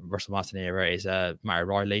era is Matt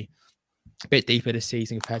O'Reilly. A bit deeper this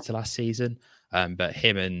season compared to last season, but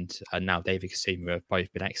him and now David Kasuma have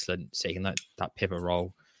both been excellent, sitting in that pivot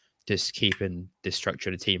role, just keeping the structure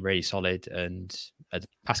of the team really solid. And the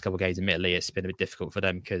past couple of games, admittedly, it's been a bit difficult for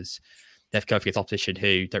them because they've come against opposition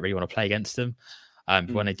who don't really want to play against them.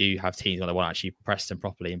 But when they do have teams when they want to actually press them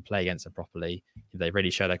properly and play against them properly, they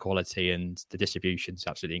really show their quality, and the distribution is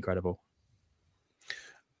absolutely incredible.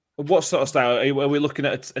 What sort of style? Are we looking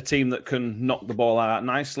at a team that can knock the ball out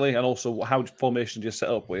nicely? And also, how formation do you set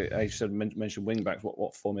up? I said mentioned wing backs.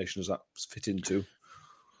 What formation does that fit into?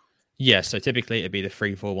 Yeah, so typically it'd be the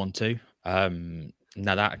 3-4-1-2.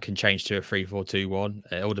 Now that can change to a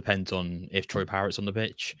 3-4-2-1. It all depends on if Troy Parrott's on the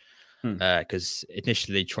pitch. Because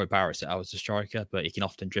initially Troy Parrott set out as a striker, but he can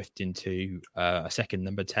often drift into a second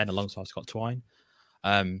number 10 alongside Scott Twine.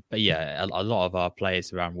 But yeah, a lot of our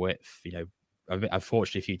players around width,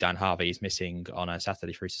 unfortunately, for Dan Harvey is missing on a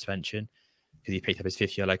Saturday through suspension because he picked up his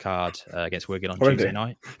 5th yellow card against Wigan on Tuesday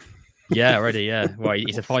night. Yeah, already. Yeah, well,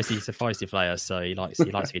 he's a feisty player, so he likes a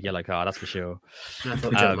good yellow card, that's for sure. I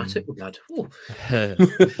thought dramatic, lad.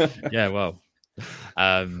 Yeah, well.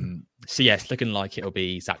 So yeah, it's looking like it'll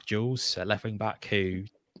be Zach Jules, left wing back, who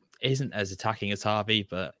isn't as attacking as Harvey,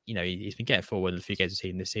 but he's been getting forward in a few games of the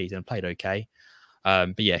team this season and played okay.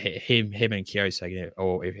 But yeah, him and Chioso,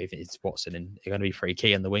 or if it's Watson, and are going to be pretty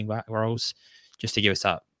key in the wing back roles, just to give us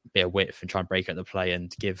that bit of width and try and break up the play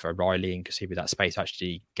and give O'Reilly and Kasumi that space to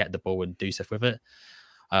actually get the ball and do stuff with it.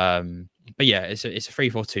 But yeah, it's a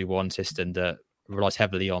 3-4-2-1 system that relies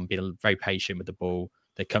heavily on being very patient with the ball,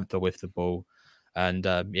 they're comfortable with the ball. And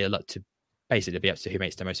look to basically be up to who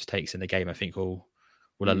makes the most mistakes in the game. I think will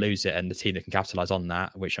lose it, and the team that can capitalise on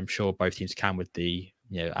that, which I'm sure both teams can with the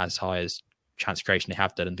as high as chance creation they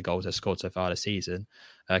have done and the goals they've scored so far this season,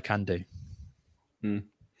 can do. I'm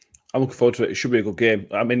looking forward to it. It should be a good game.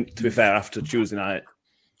 I mean, to be fair, after Tuesday night,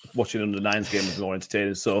 watching under 9s game was more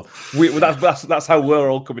entertaining. So that's how we're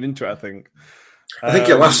all coming into it, I think. I think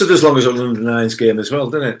it lasted as long as under 9s game as well,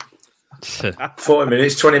 didn't it? 40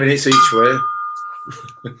 minutes, 20 minutes each way.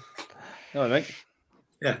 No, mate.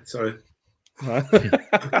 Yeah, sorry. Thank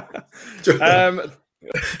you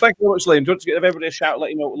very much, Liam. Do you want to give everybody a shout?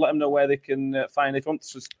 Let them know where they can find. If you want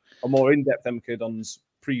a more in-depth MK Dons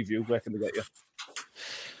preview, where can they get you?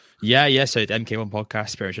 Yeah. So the MK1 Podcast,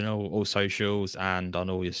 Spirit on all socials and on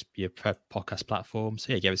all your podcast platforms.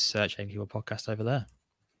 So yeah, give us a search MK1 Podcast over there.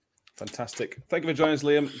 Fantastic. Thank you for joining us,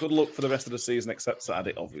 Liam. Good luck for the rest of the season, except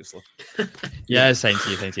Saturday, obviously. Yeah, same to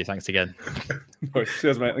you. Thanks again.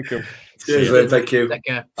 Cheers, mate. Thank you. Cheers, Liam. Thank you. Take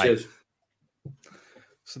care. Cheers.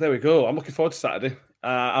 So there we go. I'm looking forward to Saturday.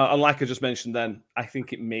 And like I just mentioned then, I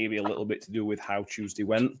think it may be a little bit to do with how Tuesday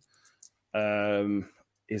went.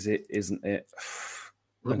 Is it? Isn't it?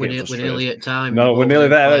 We're nearly at time. No, we're nearly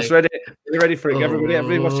there. Let's ready. Are you ready for it?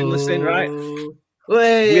 Everybody watching, listening, right?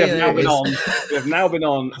 We have now been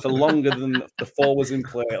on for longer than the 4 was in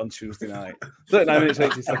play on Tuesday night. 39 minutes,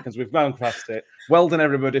 80 seconds. We've gone past it. Well done,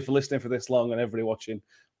 everybody, for listening for this long and everybody watching.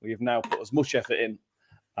 We have now put as much effort in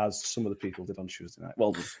as some of the people did on Tuesday night.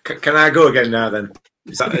 Well done. Can I go again now then?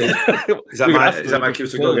 Is that my cue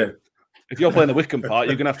to go again? If you're playing the Wickham part,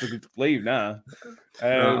 you're going to have to leave now.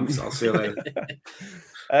 I'll see you later.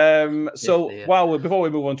 Before we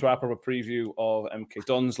move on to our proper preview of MK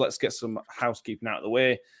Dons, let's get some housekeeping out of the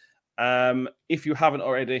way. If you haven't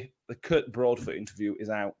already, the Kurt Broadfoot interview is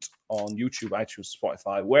out on YouTube, iTunes,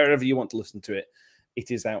 Spotify, wherever you want to listen to it.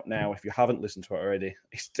 It is out now. If you haven't listened to it already,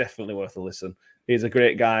 it's definitely worth a listen. He's a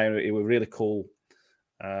great guy. He was really cool.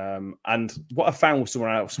 And what I found with some of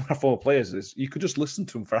our former players is you could just listen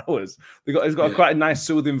to him for hours. He's got quite a nice,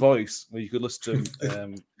 soothing voice where you could listen to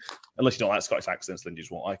him. Unless you don't like Scottish accents, then you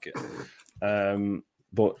just won't like it.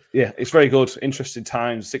 But yeah, it's very good. Interesting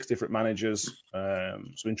times, 6 different managers,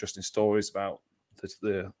 some interesting stories about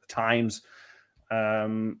the times.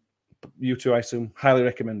 You two, I assume, highly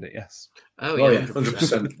recommend it. Yes. Oh yeah,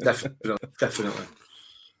 100%, definitely.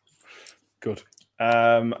 Good.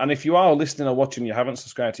 And if you are listening or watching, you haven't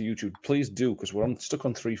subscribed to YouTube, please do, because we're stuck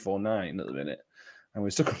on 349 at the minute. And we're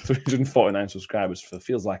stuck on 349 subscribers for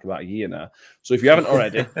feels like about a year now. So if you haven't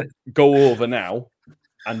already, go over now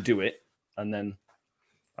and do it. And then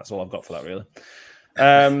that's all I've got for that, really.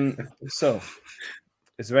 So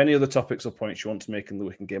is there any other topics or points you want to make in the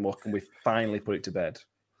Wickham game, or can we finally put it to bed?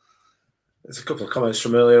 There's a couple of comments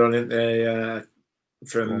from earlier on,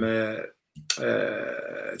 from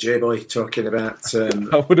J-Boy talking about... I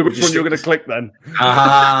wonder which one you're going to click then.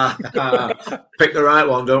 Pick the right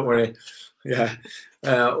one, don't worry. Yeah.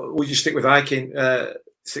 Would you stick with Viking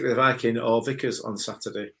or Vickers on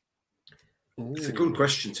Saturday? Ooh. It's a good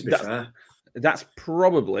question, to be fair. That's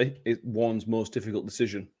probably one's most difficult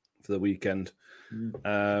decision for the weekend.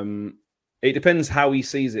 It depends how he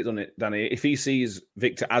sees it, doesn't it, Danny? If he sees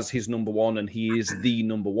Victor as his number one and he is the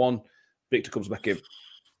number one, Victor comes back in.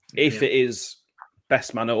 If it is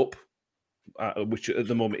best man up, which at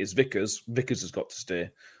the moment is Vickers has got to stay.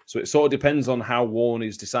 So it sort of depends on how Warne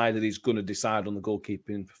has decided he's going to decide on the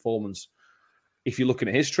goalkeeping performance. If you're looking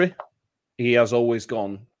at history, he has always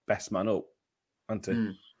gone best man up, hasn't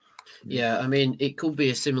he? Yeah, I mean, it could be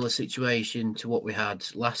a similar situation to what we had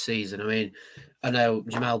last season. I mean, I know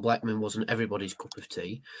Jamal Blackman wasn't everybody's cup of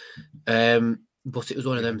tea, but it was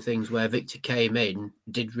one of them things where Victor came in,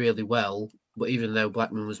 did really well, but even though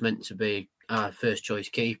Blackman was meant to be our first choice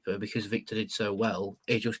keeper, because Victor did so well,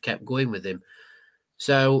 he just kept going with him.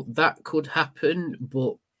 So that could happen,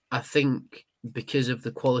 but I think because of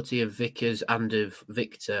the quality of Vickers and of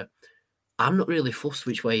Victor, I'm not really fussed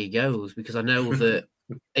which way he goes, because I know that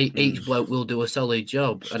each bloke will do a solid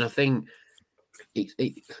job. And I think it's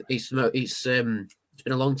been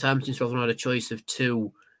a long time since we've had a choice of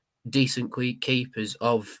 2 decent keepers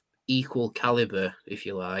of equal caliber, if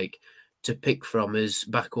you like, to pick from as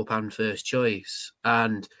backup and first choice.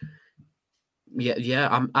 And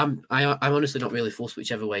I'm honestly not really fussed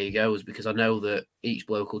whichever way he goes, because I know that each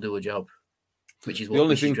bloke will do a job, which is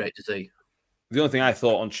great to see. The only thing I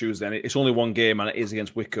thought on Tuesday, and it's only one game and it is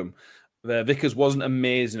against Wickham, Vickers wasn't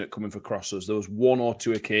amazing at coming for crosses. There was 1 or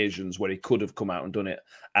 2 occasions where he could have come out and done it,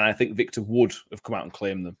 and I think Victor would have come out and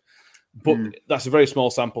claimed them. But that's a very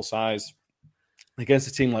small sample size. Against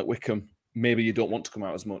a team like Wickham, maybe you don't want to come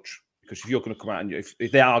out as much, because if you're going to come out and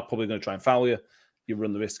if they are probably going to try and foul you, you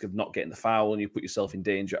run the risk of not getting the foul and you put yourself in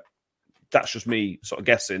danger. That's just me sort of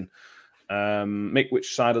guessing. Mick,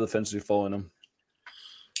 which side of the fence are you following them?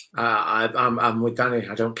 I'm with Danny.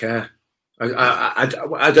 I don't care.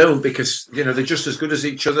 I don't, because they're just as good as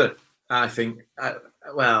each other. I think. I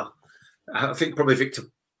think probably Victor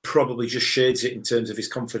probably just shades it in terms of his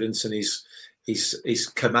confidence and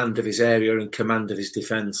his command of his area and command of his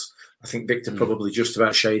defence. I think Victor probably just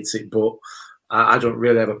about shades it, but I don't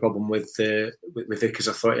really have a problem with Vickers.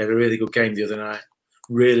 I thought he had a really good game the other night.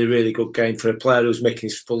 really, really good game for a player who's making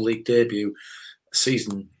his full league debut a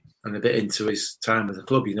season and a bit into his time with the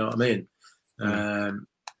club, you know what I mean?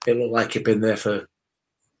 It looked like he'd been there for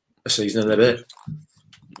a season and a bit.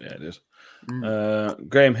 Yeah, it is.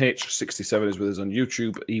 Graham H67 is with us on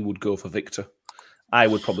YouTube. He would go for Victor. I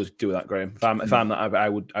would probably do that, Graham. If I'm that, I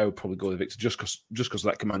would probably go with Victor just because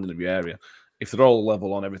of that commanding of your area. If they're all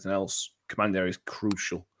level on everything else, command area is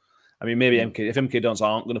crucial. I mean, maybe if MK Dons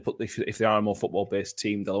aren't going to put if they are a more football based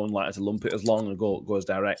team, they'll unlikely to lump it as long and go as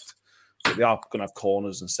direct. But they are going to have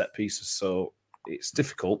corners and set pieces, so it's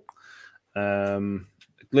difficult. Glenn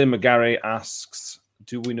McGarry asks,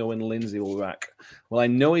 do we know when Lindsay will be back? Well, I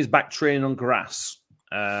know he's back training on grass,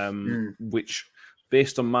 which,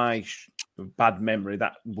 based on my bad memory,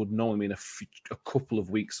 that would normally mean a couple of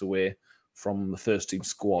weeks away from the first team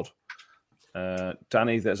squad.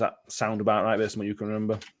 Danny, does that sound about right based on what you can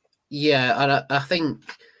remember? Yeah, and I think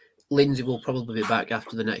Lindsay will probably be back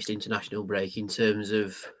after the next international break in terms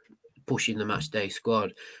of pushing the match day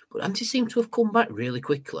squad. But Andy seemed to have come back really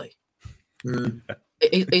quickly.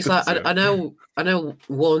 It's like I know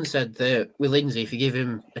Warren said that with Lindsay, if you give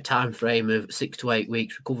him a time frame of 6 to 8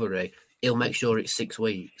 weeks recovery, he'll make sure it's 6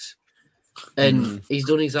 weeks. And he's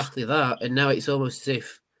done exactly that. And now it's almost as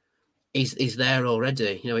if he's there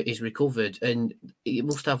already. You know, he's recovered, and he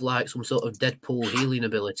must have like some sort of Deadpool healing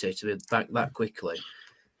ability to be back that quickly.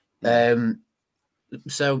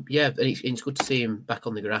 So yeah, and it's good to see him back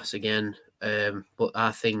on the grass again. But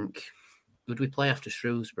I think, would we play after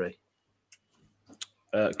Shrewsbury?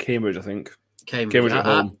 Cambridge, I think. Cambridge at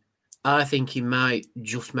home. I think he might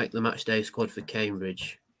just make the match day squad for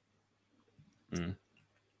Cambridge.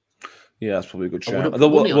 Yeah, that's probably a good shout.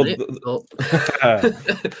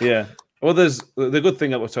 Yeah. Well, there's the good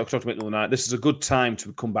thing that we talked about the other night. This is a good time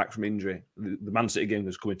to come back from injury. The Man City game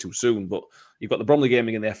is coming too soon, but you've got the Bromley game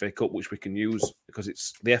in the FA Cup, which we can use because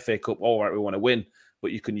it's the FA Cup. All right, we want to win,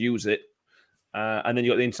 but you can use it. And then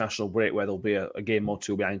you've got the international break where there'll be a game or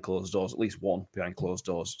two behind closed doors, at least one behind closed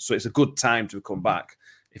doors. So it's a good time to come back.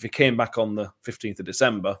 If he came back on the 15th of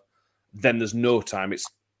December, then there's no time. It's,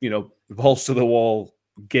 balls to the wall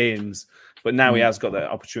games. But now he has got the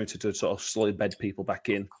opportunity to sort of slowly bed people back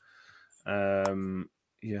in.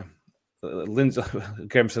 Lindsay,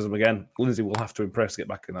 Graham says him again. Lindsay will have to impress to get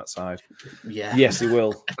back in that side. Yeah. Yes, he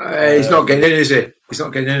will. He's not getting in, is he? He's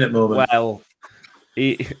not getting in at the moment. Well,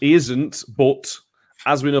 he isn't, but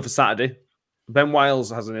as we know for Saturday, Ben Wiles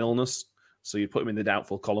has an illness, so you put him in the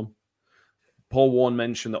doubtful column. Paul Warren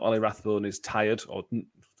mentioned that Ollie Rathbone is tired or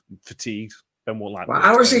fatigued. Ben won't like that.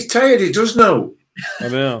 How is he tired? He does know. I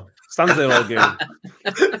know. Stands there all game.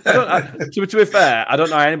 To be fair, I don't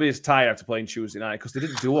know how anybody's tired after playing Tuesday night because they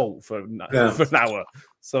didn't do all for an hour.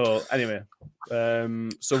 So anyway,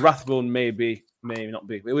 so Rathbone may not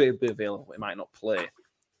be. It will be available. It might not play.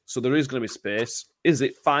 So there is going to be space. Is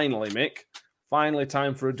it finally, Mick? Finally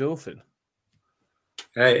time for a Dauphin?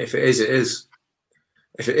 Hey, if it is, it is.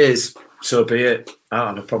 If it is, so be it. I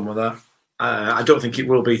don't have a problem with that. I don't think it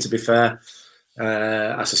will be, to be fair.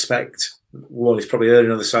 I suspect one is probably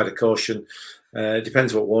erring on the side of caution. It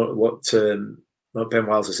depends what Ben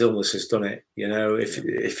Wiles' illness has done it.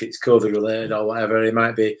 If it's COVID related or whatever, it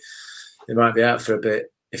might be out for a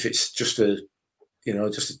bit. If it's just a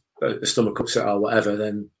stomach upset or whatever,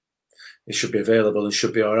 then it should be available and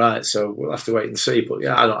should be all right. So we'll have to wait and see. But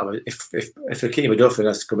yeah, I don't have it. If Hakeem Duffin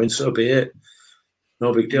has to come in, so be it.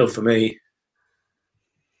 No big deal for me.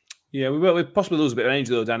 Yeah, we possibly lose a bit of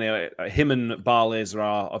energy though, Danny. Him and Barlaser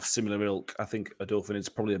are of similar ilk. I think Dauphin is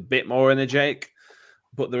probably a bit more energetic,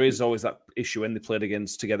 but there is always that issue when they played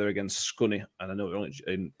together against Scunny, and I know they're only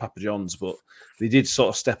in Papa John's, but they did sort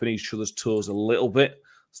of step on each other's toes a little bit.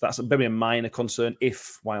 So that's maybe a minor concern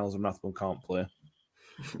if Wiles and Rathbone can't play.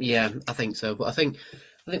 Yeah, I think so. But I think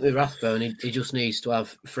with Rathbone, he just needs to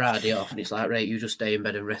have Friday off, and it's like, right, you just stay in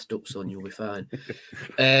bed and rest up, son, you'll be fine.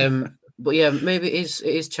 But yeah, maybe it is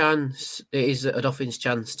a Doffin's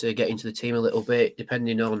chance to get into the team a little bit,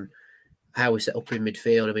 depending on how we set up in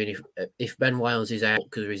midfield. I mean, if Ben Wiles is out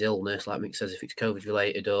because of his illness, like Mick says, if it's COVID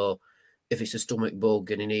related or if it's a stomach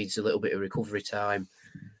bug and he needs a little bit of recovery time,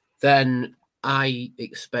 then I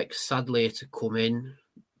expect Sadlier to come in.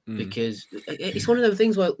 Because it's one of those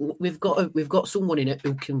things where we've got someone in it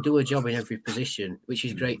who can do a job in every position, which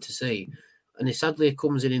is great to see. And if Sadlier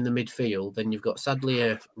comes in the midfield, then you've got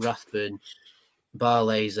Sadlier, Rathbone,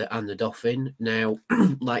 Barlaser, and the Dauphin. Now,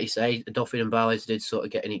 like you say, the Dauphin and Barlaser did sort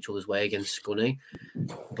of get in each other's way against Scunny,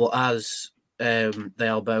 but as they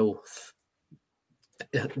both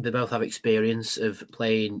have experience of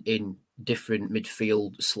playing in different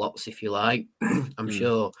midfield slots, if you like, I'm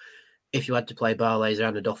sure if you had to play Barlaser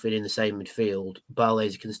and Odoffin in the same midfield,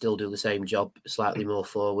 Barlaser can still do the same job, slightly more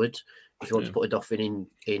forward. If you want to put Odoffin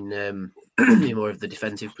in more of the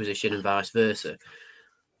defensive position and vice versa.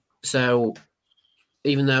 So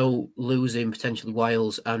even though losing potentially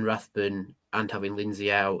Wiles and Rathbone and having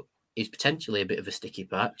Lindsay out is potentially a bit of a sticky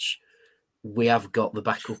patch, we have got the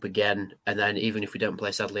backup again. And then even if we don't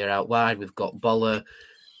play Sadlier out wide, we've got Boller.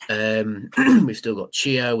 We've still got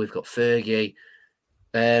Chio. We've got Fergie.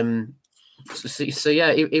 So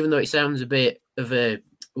yeah, even though it sounds a bit of a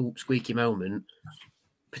squeaky moment,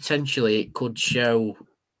 potentially it could show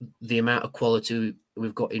the amount of quality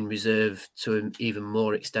we've got in reserve to an even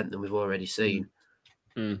more extent than we've already seen.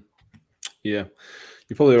 Yeah,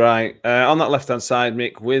 you're probably right. On that left-hand side,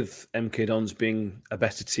 Mick, with MK Dons being a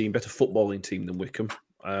better team, better footballing team than Wickham,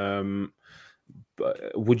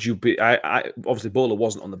 would you be? I obviously Bowler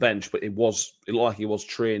wasn't on the bench, but it looked like he was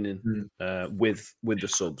training with the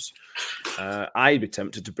subs. I'd be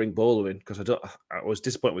tempted to bring Bowler in because I was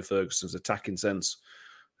disappointed with Ferguson's attacking sense.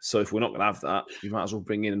 So if we're not going to have that, you might as well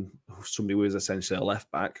bring in somebody who is essentially a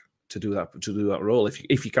left back to do that role.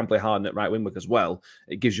 If you can play hard at right wing back as well,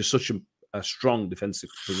 it gives you such a strong defensive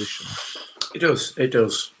position. It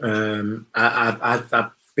does. I'd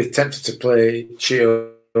be tempted to play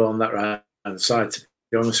Chio on that right hand side, to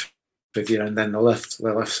be honest with you, and then the left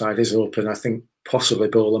side is open. I think possibly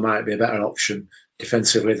Bowler might be a better option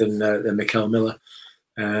defensively than Mikael Miller.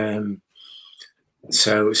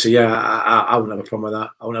 So yeah, I wouldn't have a problem with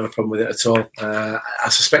that. I wouldn't have a problem with it at all. I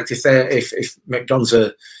suspect if McDonald's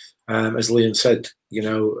are, as Liam said,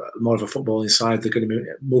 more of a footballing side, they're going to be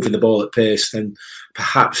moving the ball at pace, then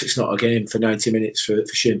perhaps it's not a game for 90 minutes for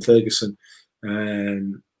Shane Ferguson.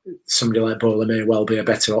 Somebody like Bowler may well be a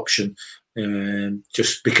better option,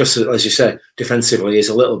 just because, as you say, defensively he's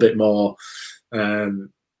a little bit more.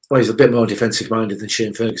 He's a bit more defensive minded than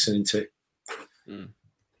Shane Ferguson, isn't he?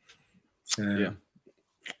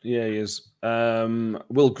 Yeah, he is.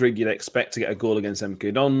 Will Grigg, you'd expect to get a goal against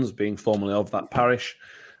MK Dons, being formerly of that parish.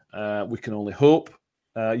 We can only hope.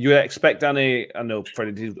 You expect Danny? I know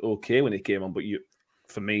Freddie did okay when he came on, but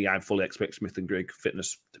for me, I fully expect Smith and Grigg,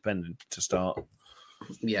 fitness dependent, to start.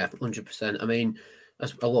 Yeah, 100%. I mean,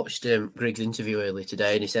 I watched Grigg's interview earlier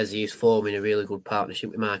today, and he says he is forming a really good partnership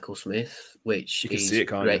with Michael Smith, which is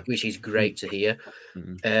great. Which is great to hear.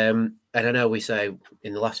 And I know we say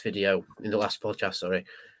in the last podcast,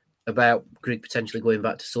 about Grigg potentially going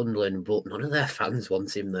back to Sunderland, but none of their fans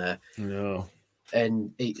want him there. No,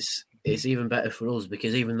 and it's even better for us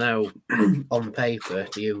because even though on paper,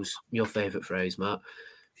 to use your favourite phrase, Matt,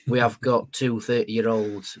 we have got 2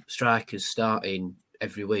 30-year-old strikers starting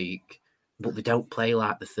every week, but they don't play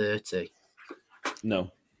like the 30.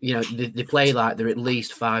 No. They play like they're at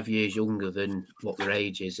least 5 years younger than what their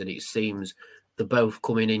age is, and it seems they're both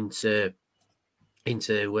coming into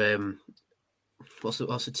what's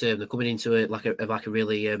the term? They're coming into a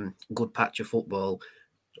really good patch of football,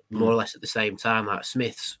 more or less at the same time. Like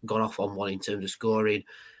Smith's gone off on one in terms of scoring,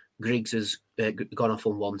 Griggs has gone off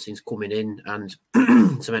on one since coming in and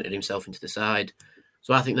cemented himself into the side.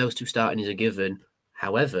 So I think those two starting is a given.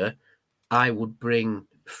 However, I would bring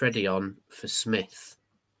Freddie on for Smith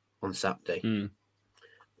on Saturday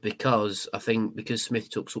because Smith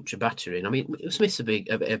took such a battering. I mean, Smith's a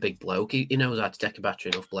big bloke. He knows how to take a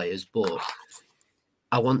battering off players, but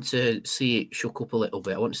I want to see it shook up a little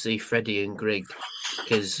bit. I want to see Freddie and Grigg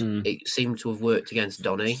because it seemed to have worked against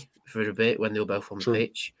Donny for a bit when they were both on the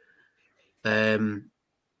pitch.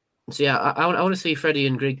 So yeah, I want to see Freddie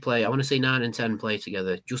and Grigg play. I want to see 9 and 10 play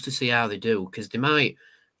together just to see how they do because they might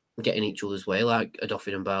get in each other's way like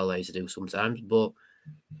Odoffin and Barlaser do sometimes. But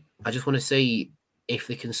I just want to see if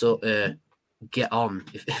they can sort of get on,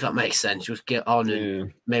 if that makes sense. Just get on,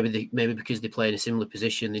 and maybe because they play in a similar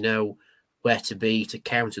position, they know where to be to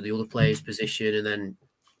counter the other player's position, and then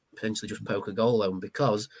potentially just poke a goal home.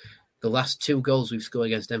 Because the last 2 goals we've scored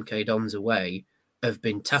against MK Dons away have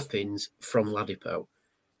been tap-ins from Ladipo.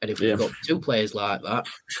 And if we've got 2 players like that,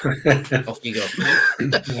 off you go.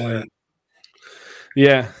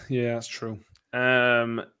 Yeah, that's true.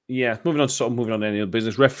 Moving on to any other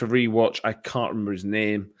business. Referee watch. I can't remember his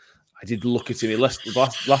name. I did look at him.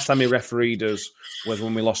 Last time he refereed us was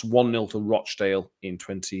when we lost 1-0 to Rochdale in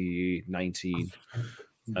 2019.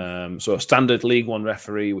 So a standard League One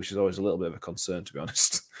referee, which is always a little bit of a concern, to be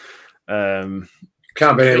honest. Can't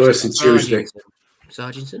be any worse than Tuesday.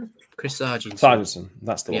 Chris Sargentson. Sargentson,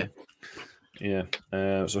 that's the one.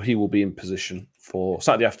 Yeah. So he will be in position for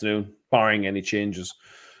Saturday afternoon, barring any changes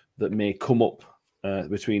that may come up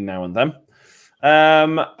between now and then.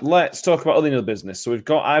 Let's talk about other business. So I've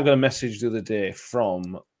got a message the other day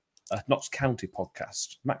from Notts County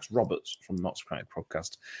podcast. Max Roberts from Notts County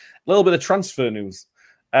podcast. A little bit of transfer news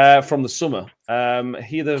from the summer.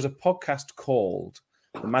 There's a podcast called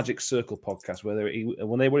the Magic Circle podcast where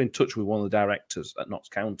when they were in touch with one of the directors at Notts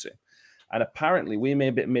County, and apparently we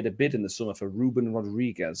made a bid in the summer for Ruben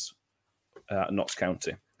Rodriguez at Notts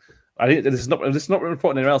County. This is not been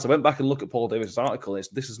reported anywhere else. I went back and looked at Paul Davis' article.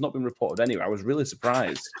 This has not been reported anywhere. I was really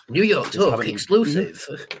surprised. New York Talk exclusive.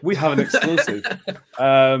 We have an exclusive.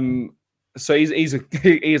 So he's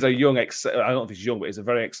a young. I don't know if he's young, but he's a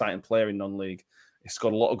very exciting player in non-league. He's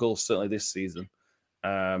scored a lot of goals certainly this season.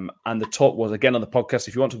 And the talk was again on the podcast.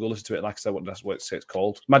 If you want to go listen to it, like I said, that's what it's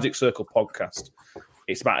called, Magic Circle Podcast.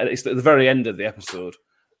 It's at the very end of the episode.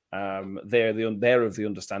 They're of the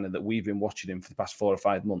understanding that we've been watching him for the past 4 or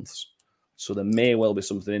 5 months. So there may well be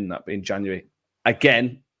something in that in January.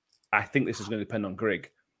 Again, I think this is going to depend on Grigg.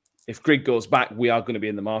 If Grigg goes back, we are going to be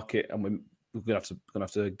in the market and we're going to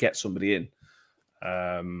have to get somebody in.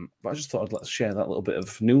 But I just thought I'd share that little bit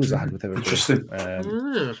of news I had with everybody. Interesting.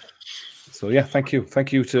 So yeah, thank you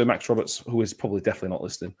to Max Roberts, who is probably definitely not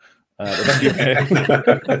listening. Thank you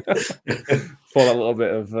for that little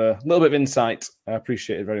bit of insight. I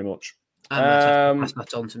appreciate it very much. And pass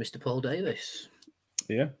that on to Mr. Paul Davis.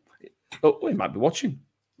 Yeah. Oh, he might be watching.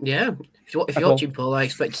 Yeah. If you're watching, Paul, I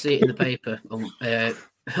expect to see it in the paper in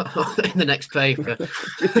the next paper.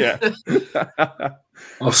 Yeah.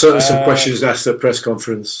 Certainly some questions asked at press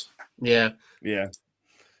conference. Yeah. Yeah.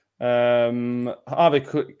 Harvey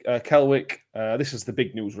Kelwick. This is the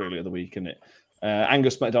big news really of the week, isn't it?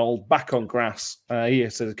 Angus MacDonald back on grass. He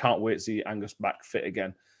said, "I can't wait to see Angus back fit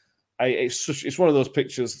again." It's one of those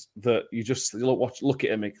pictures that you just look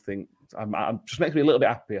at him and think, just makes me a little bit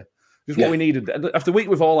happier. Just what we needed after the week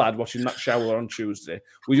we've all had watching Matt Shower on Tuesday.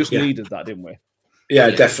 We just needed that, didn't we? Yeah,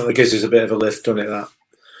 it definitely gives us a bit of a lift, doesn't it?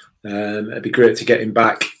 That it'd be great to get him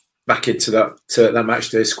back into that match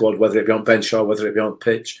day squad, whether it be on bench or whether it be on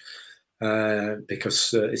pitch, because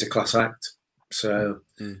he's a class act. So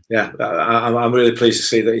yeah, I'm really pleased to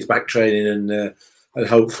see that he's back training, and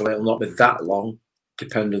hopefully it'll not be that long,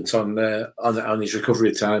 dependent on his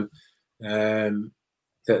recovery time.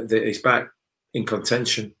 That he's back in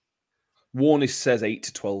contention. Warney says 8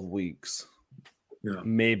 to 12 weeks. Yeah.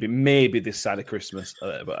 Maybe this side of Christmas,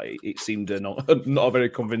 but it seemed not a very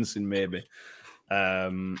convincing maybe.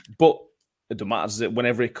 But it doesn't matter.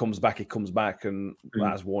 Whenever he comes back, and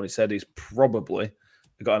as Warney said, he's probably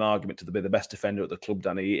got an argument to be the best defender at the club,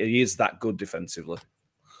 Danny. He is that good defensively.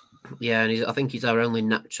 Yeah, and I think he's our only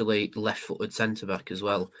naturally left-footed centre-back as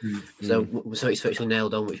well. So it's virtually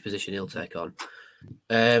nailed on which position he'll take on.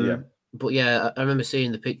 But yeah, I remember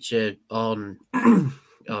seeing the picture on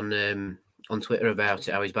Twitter about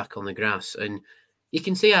it, how he's back on the grass, and you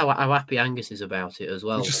can see how happy Angus is about it as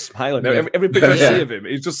well. He's just smiling. Every picture you see of him,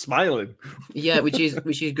 he's just smiling. Yeah, which is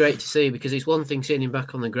great to see, because it's one thing seeing him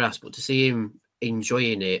back on the grass, but to see him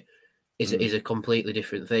enjoying it is a completely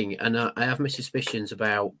different thing. And I have my suspicions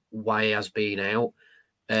about why he has been out,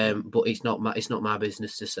 but it's not my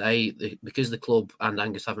business to say, because the club and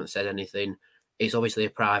Angus haven't said anything. It's obviously a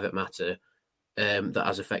private matter that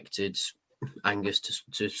has affected Angus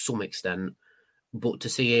to some extent. But to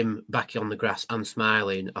see him back on the grass and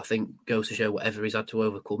smiling, I think goes to show whatever he's had to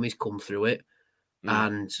overcome, he's come through it.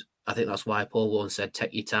 And I think that's why Paul once said,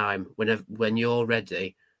 "Take your time. When you're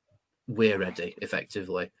ready, we're ready."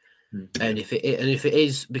 Effectively, and if it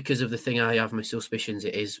is because of the thing I have my suspicions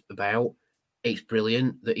it is about, it's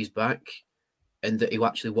brilliant that he's back and that he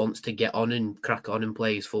actually wants to get on and crack on and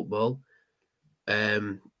play his football.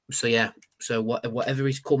 So whatever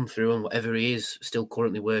he's come through and whatever he is still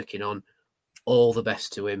currently working on, all the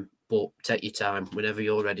best to him. But take your time. Whenever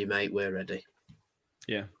you're ready, mate, we're ready.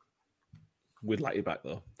 Yeah. We'd like you back,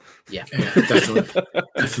 though. Yeah.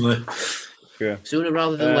 Definitely. Yeah. Sooner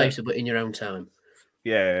rather than later, but in your own time.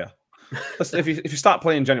 Yeah. Listen, if you start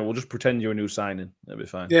playing in January, we'll just pretend you're a new signing. It'll be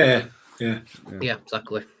fine. Yeah,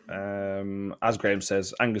 exactly. As Graham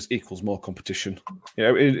says, Angus equals more competition.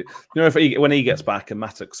 When he gets back and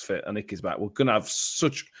Mattock's fit and Icky's back, we're gonna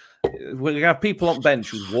have people on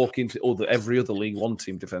bench who walk into every other League One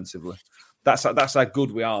team defensively. That's how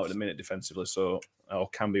good we are at the minute defensively. So, or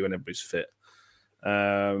can be when everybody's fit.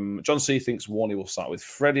 John C thinks Warney will start with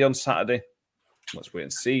Freddie on Saturday. Let's wait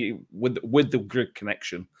and see. With the Grigg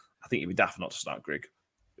connection, I think it'd be daft not to start Grigg.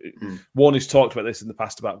 Warney's talked about this in the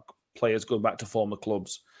past about players going back to former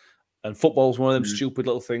clubs, and football's one of them stupid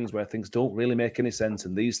little things where things don't really make any sense,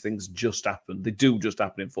 and these things just happen. They do just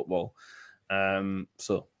happen in football.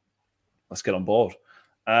 So let's get on board.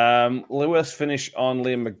 Lewis finish on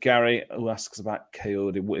Liam McGarry, who asks about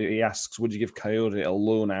Coyote. He asks, would you give Coyote a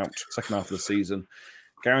loan out second half of the season?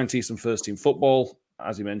 guarantee some first-team football.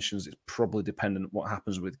 As he mentions, it's probably dependent on what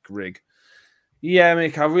happens with Grigg. Yeah,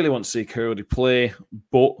 Mick, I really want to see Coyote play,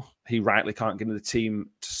 but he rightly can't get into the team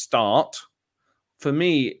to start. For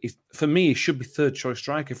me, he should be third-choice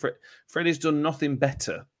striker. Freddie's done nothing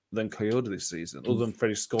better than Coyote this season, other than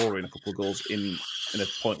Freddie scoring a couple of goals in a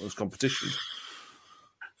pointless competition.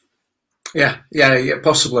 Yeah,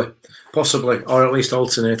 possibly, or at least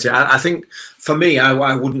alternate it. I think for me,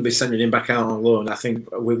 I wouldn't be sending him back out on loan. I think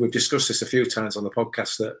we've discussed this a few times on the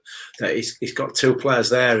podcast that he's got two players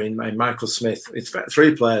there in Michael Smith. It's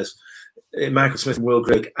three players, Michael Smith, Will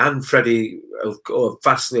Grigg, and Freddie, are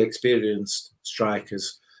vastly experienced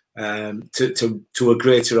strikers to a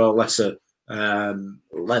greater or lesser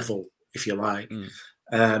level, if you like.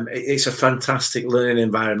 It's a fantastic learning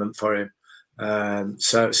environment for him.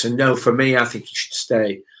 So no, for me, I think he should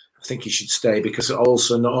stay. Because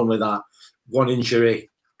also not only that, one injury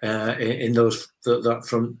in those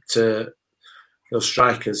front those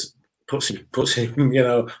strikers puts him,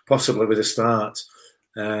 possibly with a start.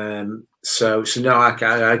 So no,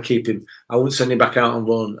 I keep him. I wouldn't send him back out on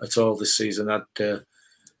loan at all this season. I'd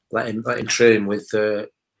let him train with the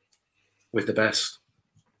best.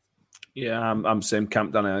 Yeah, I'm same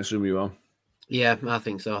camp, Danny. I assume you are. Yeah, I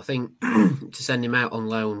think so. I think to send him out on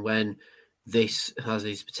loan when this has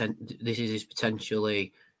his potential to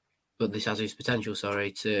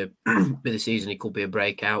be the season he could be a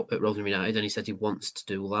breakout at Rotherham United, and he said he wants to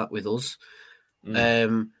do that with us.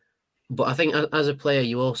 But I think as a player,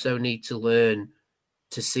 you also need to learn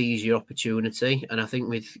to seize your opportunity, and I think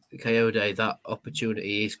with Coyote, that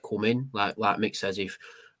opportunity is coming. Like Mick says, if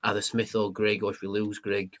either Smith or Grigg, or if we lose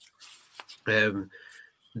Grigg,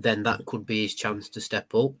 then that could be his chance to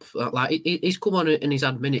step up. Like he's come on and he's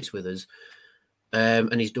had minutes with us,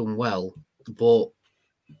 and he's done well. But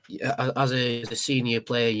as a senior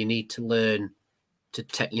player, you need to learn to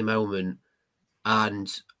take your moment, and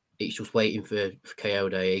it's just waiting for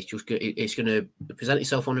Coyote. It's going to present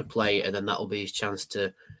itself on a plate, and then that'll be his chance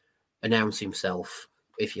to announce himself,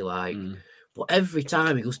 if you like. But every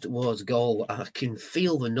time he goes towards goal, I can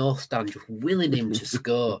feel the North Stand just willing him to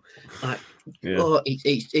score. Like,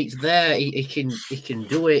 it's there. He can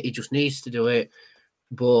do it. He just needs to do it.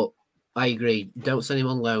 But I agree. Don't send him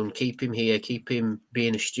on loan. Keep him here. Keep him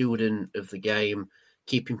being a student of the game.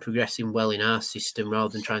 Keep him progressing well in our system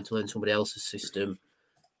rather than trying to learn somebody else's system.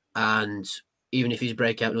 And even if his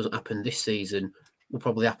breakout doesn't happen this season, will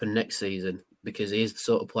probably happen next season, because he is the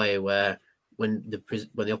sort of player where when the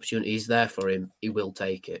opportunity is there for him, he will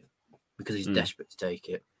take it because he's desperate to take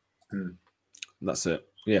it. That's it.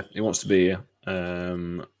 Yeah, he wants to be here.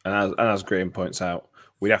 And as Graham points out,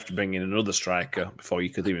 we'd have to bring in another striker before you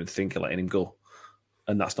could even think of letting him go.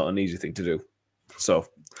 And that's not an easy thing to do. So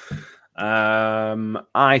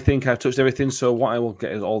I think I've touched everything. So what I will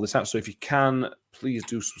get is all this out. So if you can, please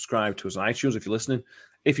do subscribe to us on iTunes if you're listening.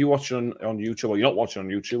 If you're watching on YouTube, or you're not watching on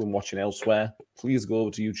YouTube and watching elsewhere, please go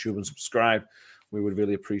over to YouTube and subscribe. We would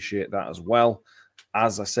really appreciate that as well.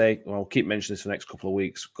 As I say, I'll keep mentioning this for the next couple of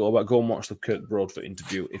weeks. Go and watch the Kurt Broadfoot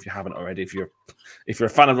interview if you haven't already. If you're a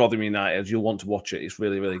fan of Rotherham United, you'll want to watch it. It's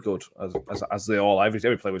really, really good. As they all, every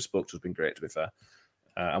player we spoke to has been great, to be fair.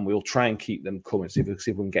 And we'll try and keep them coming. See if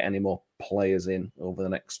we can get any more players in over the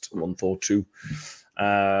next month or two.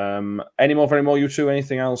 Any more, you two?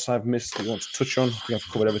 Anything else I've missed that you want to touch on? I think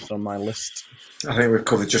I've covered everything on my list. I think we've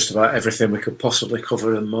covered just about everything we could possibly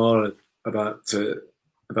cover, and more about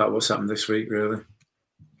what's happened this week, really.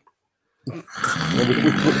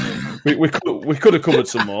 We could have covered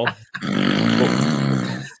some more.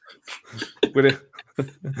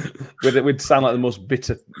 We'd sound like the most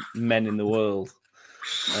bitter men in the world.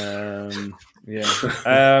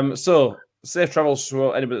 So safe travels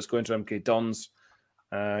for anybody that's going to MK Dons.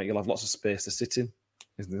 You'll have lots of space to sit in.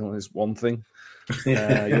 Is one thing.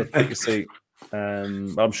 You'll take your seat. But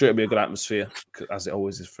I'm sure it'll be a good atmosphere, as it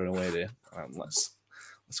always is for an away day.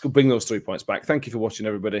 Let's go bring those 3 points back. Thank you for watching,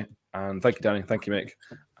 everybody. And thank you, Danny. Thank you, Mick.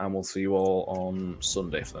 And we'll see you all on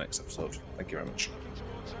Sunday for the next episode. Thank you very much.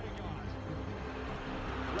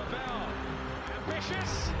 Ravel,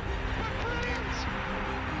 ambitious, brilliant.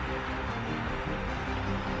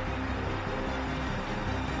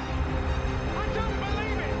 I don't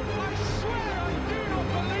believe it. I swear I do not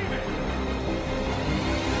believe it.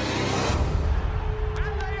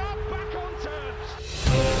 And they are back on terms.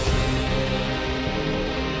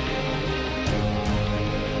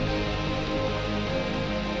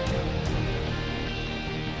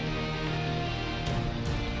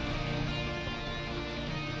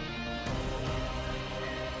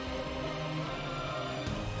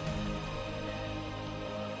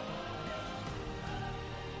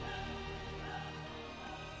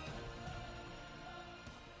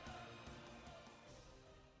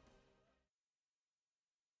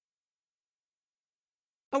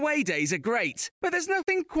 Away days are great, but there's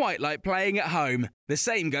nothing quite like playing at home. The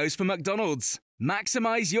same goes for McDonald's.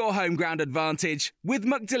 Maximise your home ground advantage with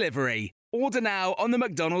McDelivery. Order now on the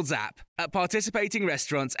McDonald's app. At participating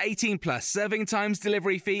restaurants, 18 plus serving times,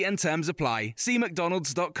 delivery fee and terms apply. See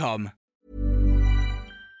mcdonalds.com.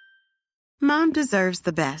 Mom deserves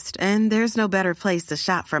the best, and there's no better place to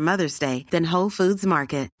shop for Mother's Day than Whole Foods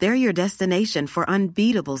Market. They're your destination for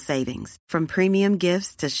unbeatable savings, from premium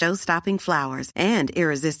gifts to show-stopping flowers and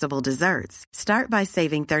irresistible desserts. Start by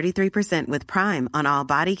saving 33% with Prime on all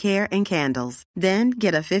body care and candles. Then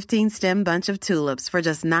get a 15-stem bunch of tulips for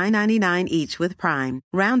just $9.99 each with Prime.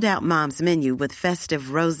 Round out Mom's menu with festive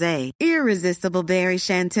rosé, irresistible berry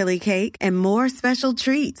chantilly cake, and more special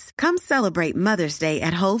treats. Come celebrate Mother's Day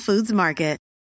at Whole Foods Market.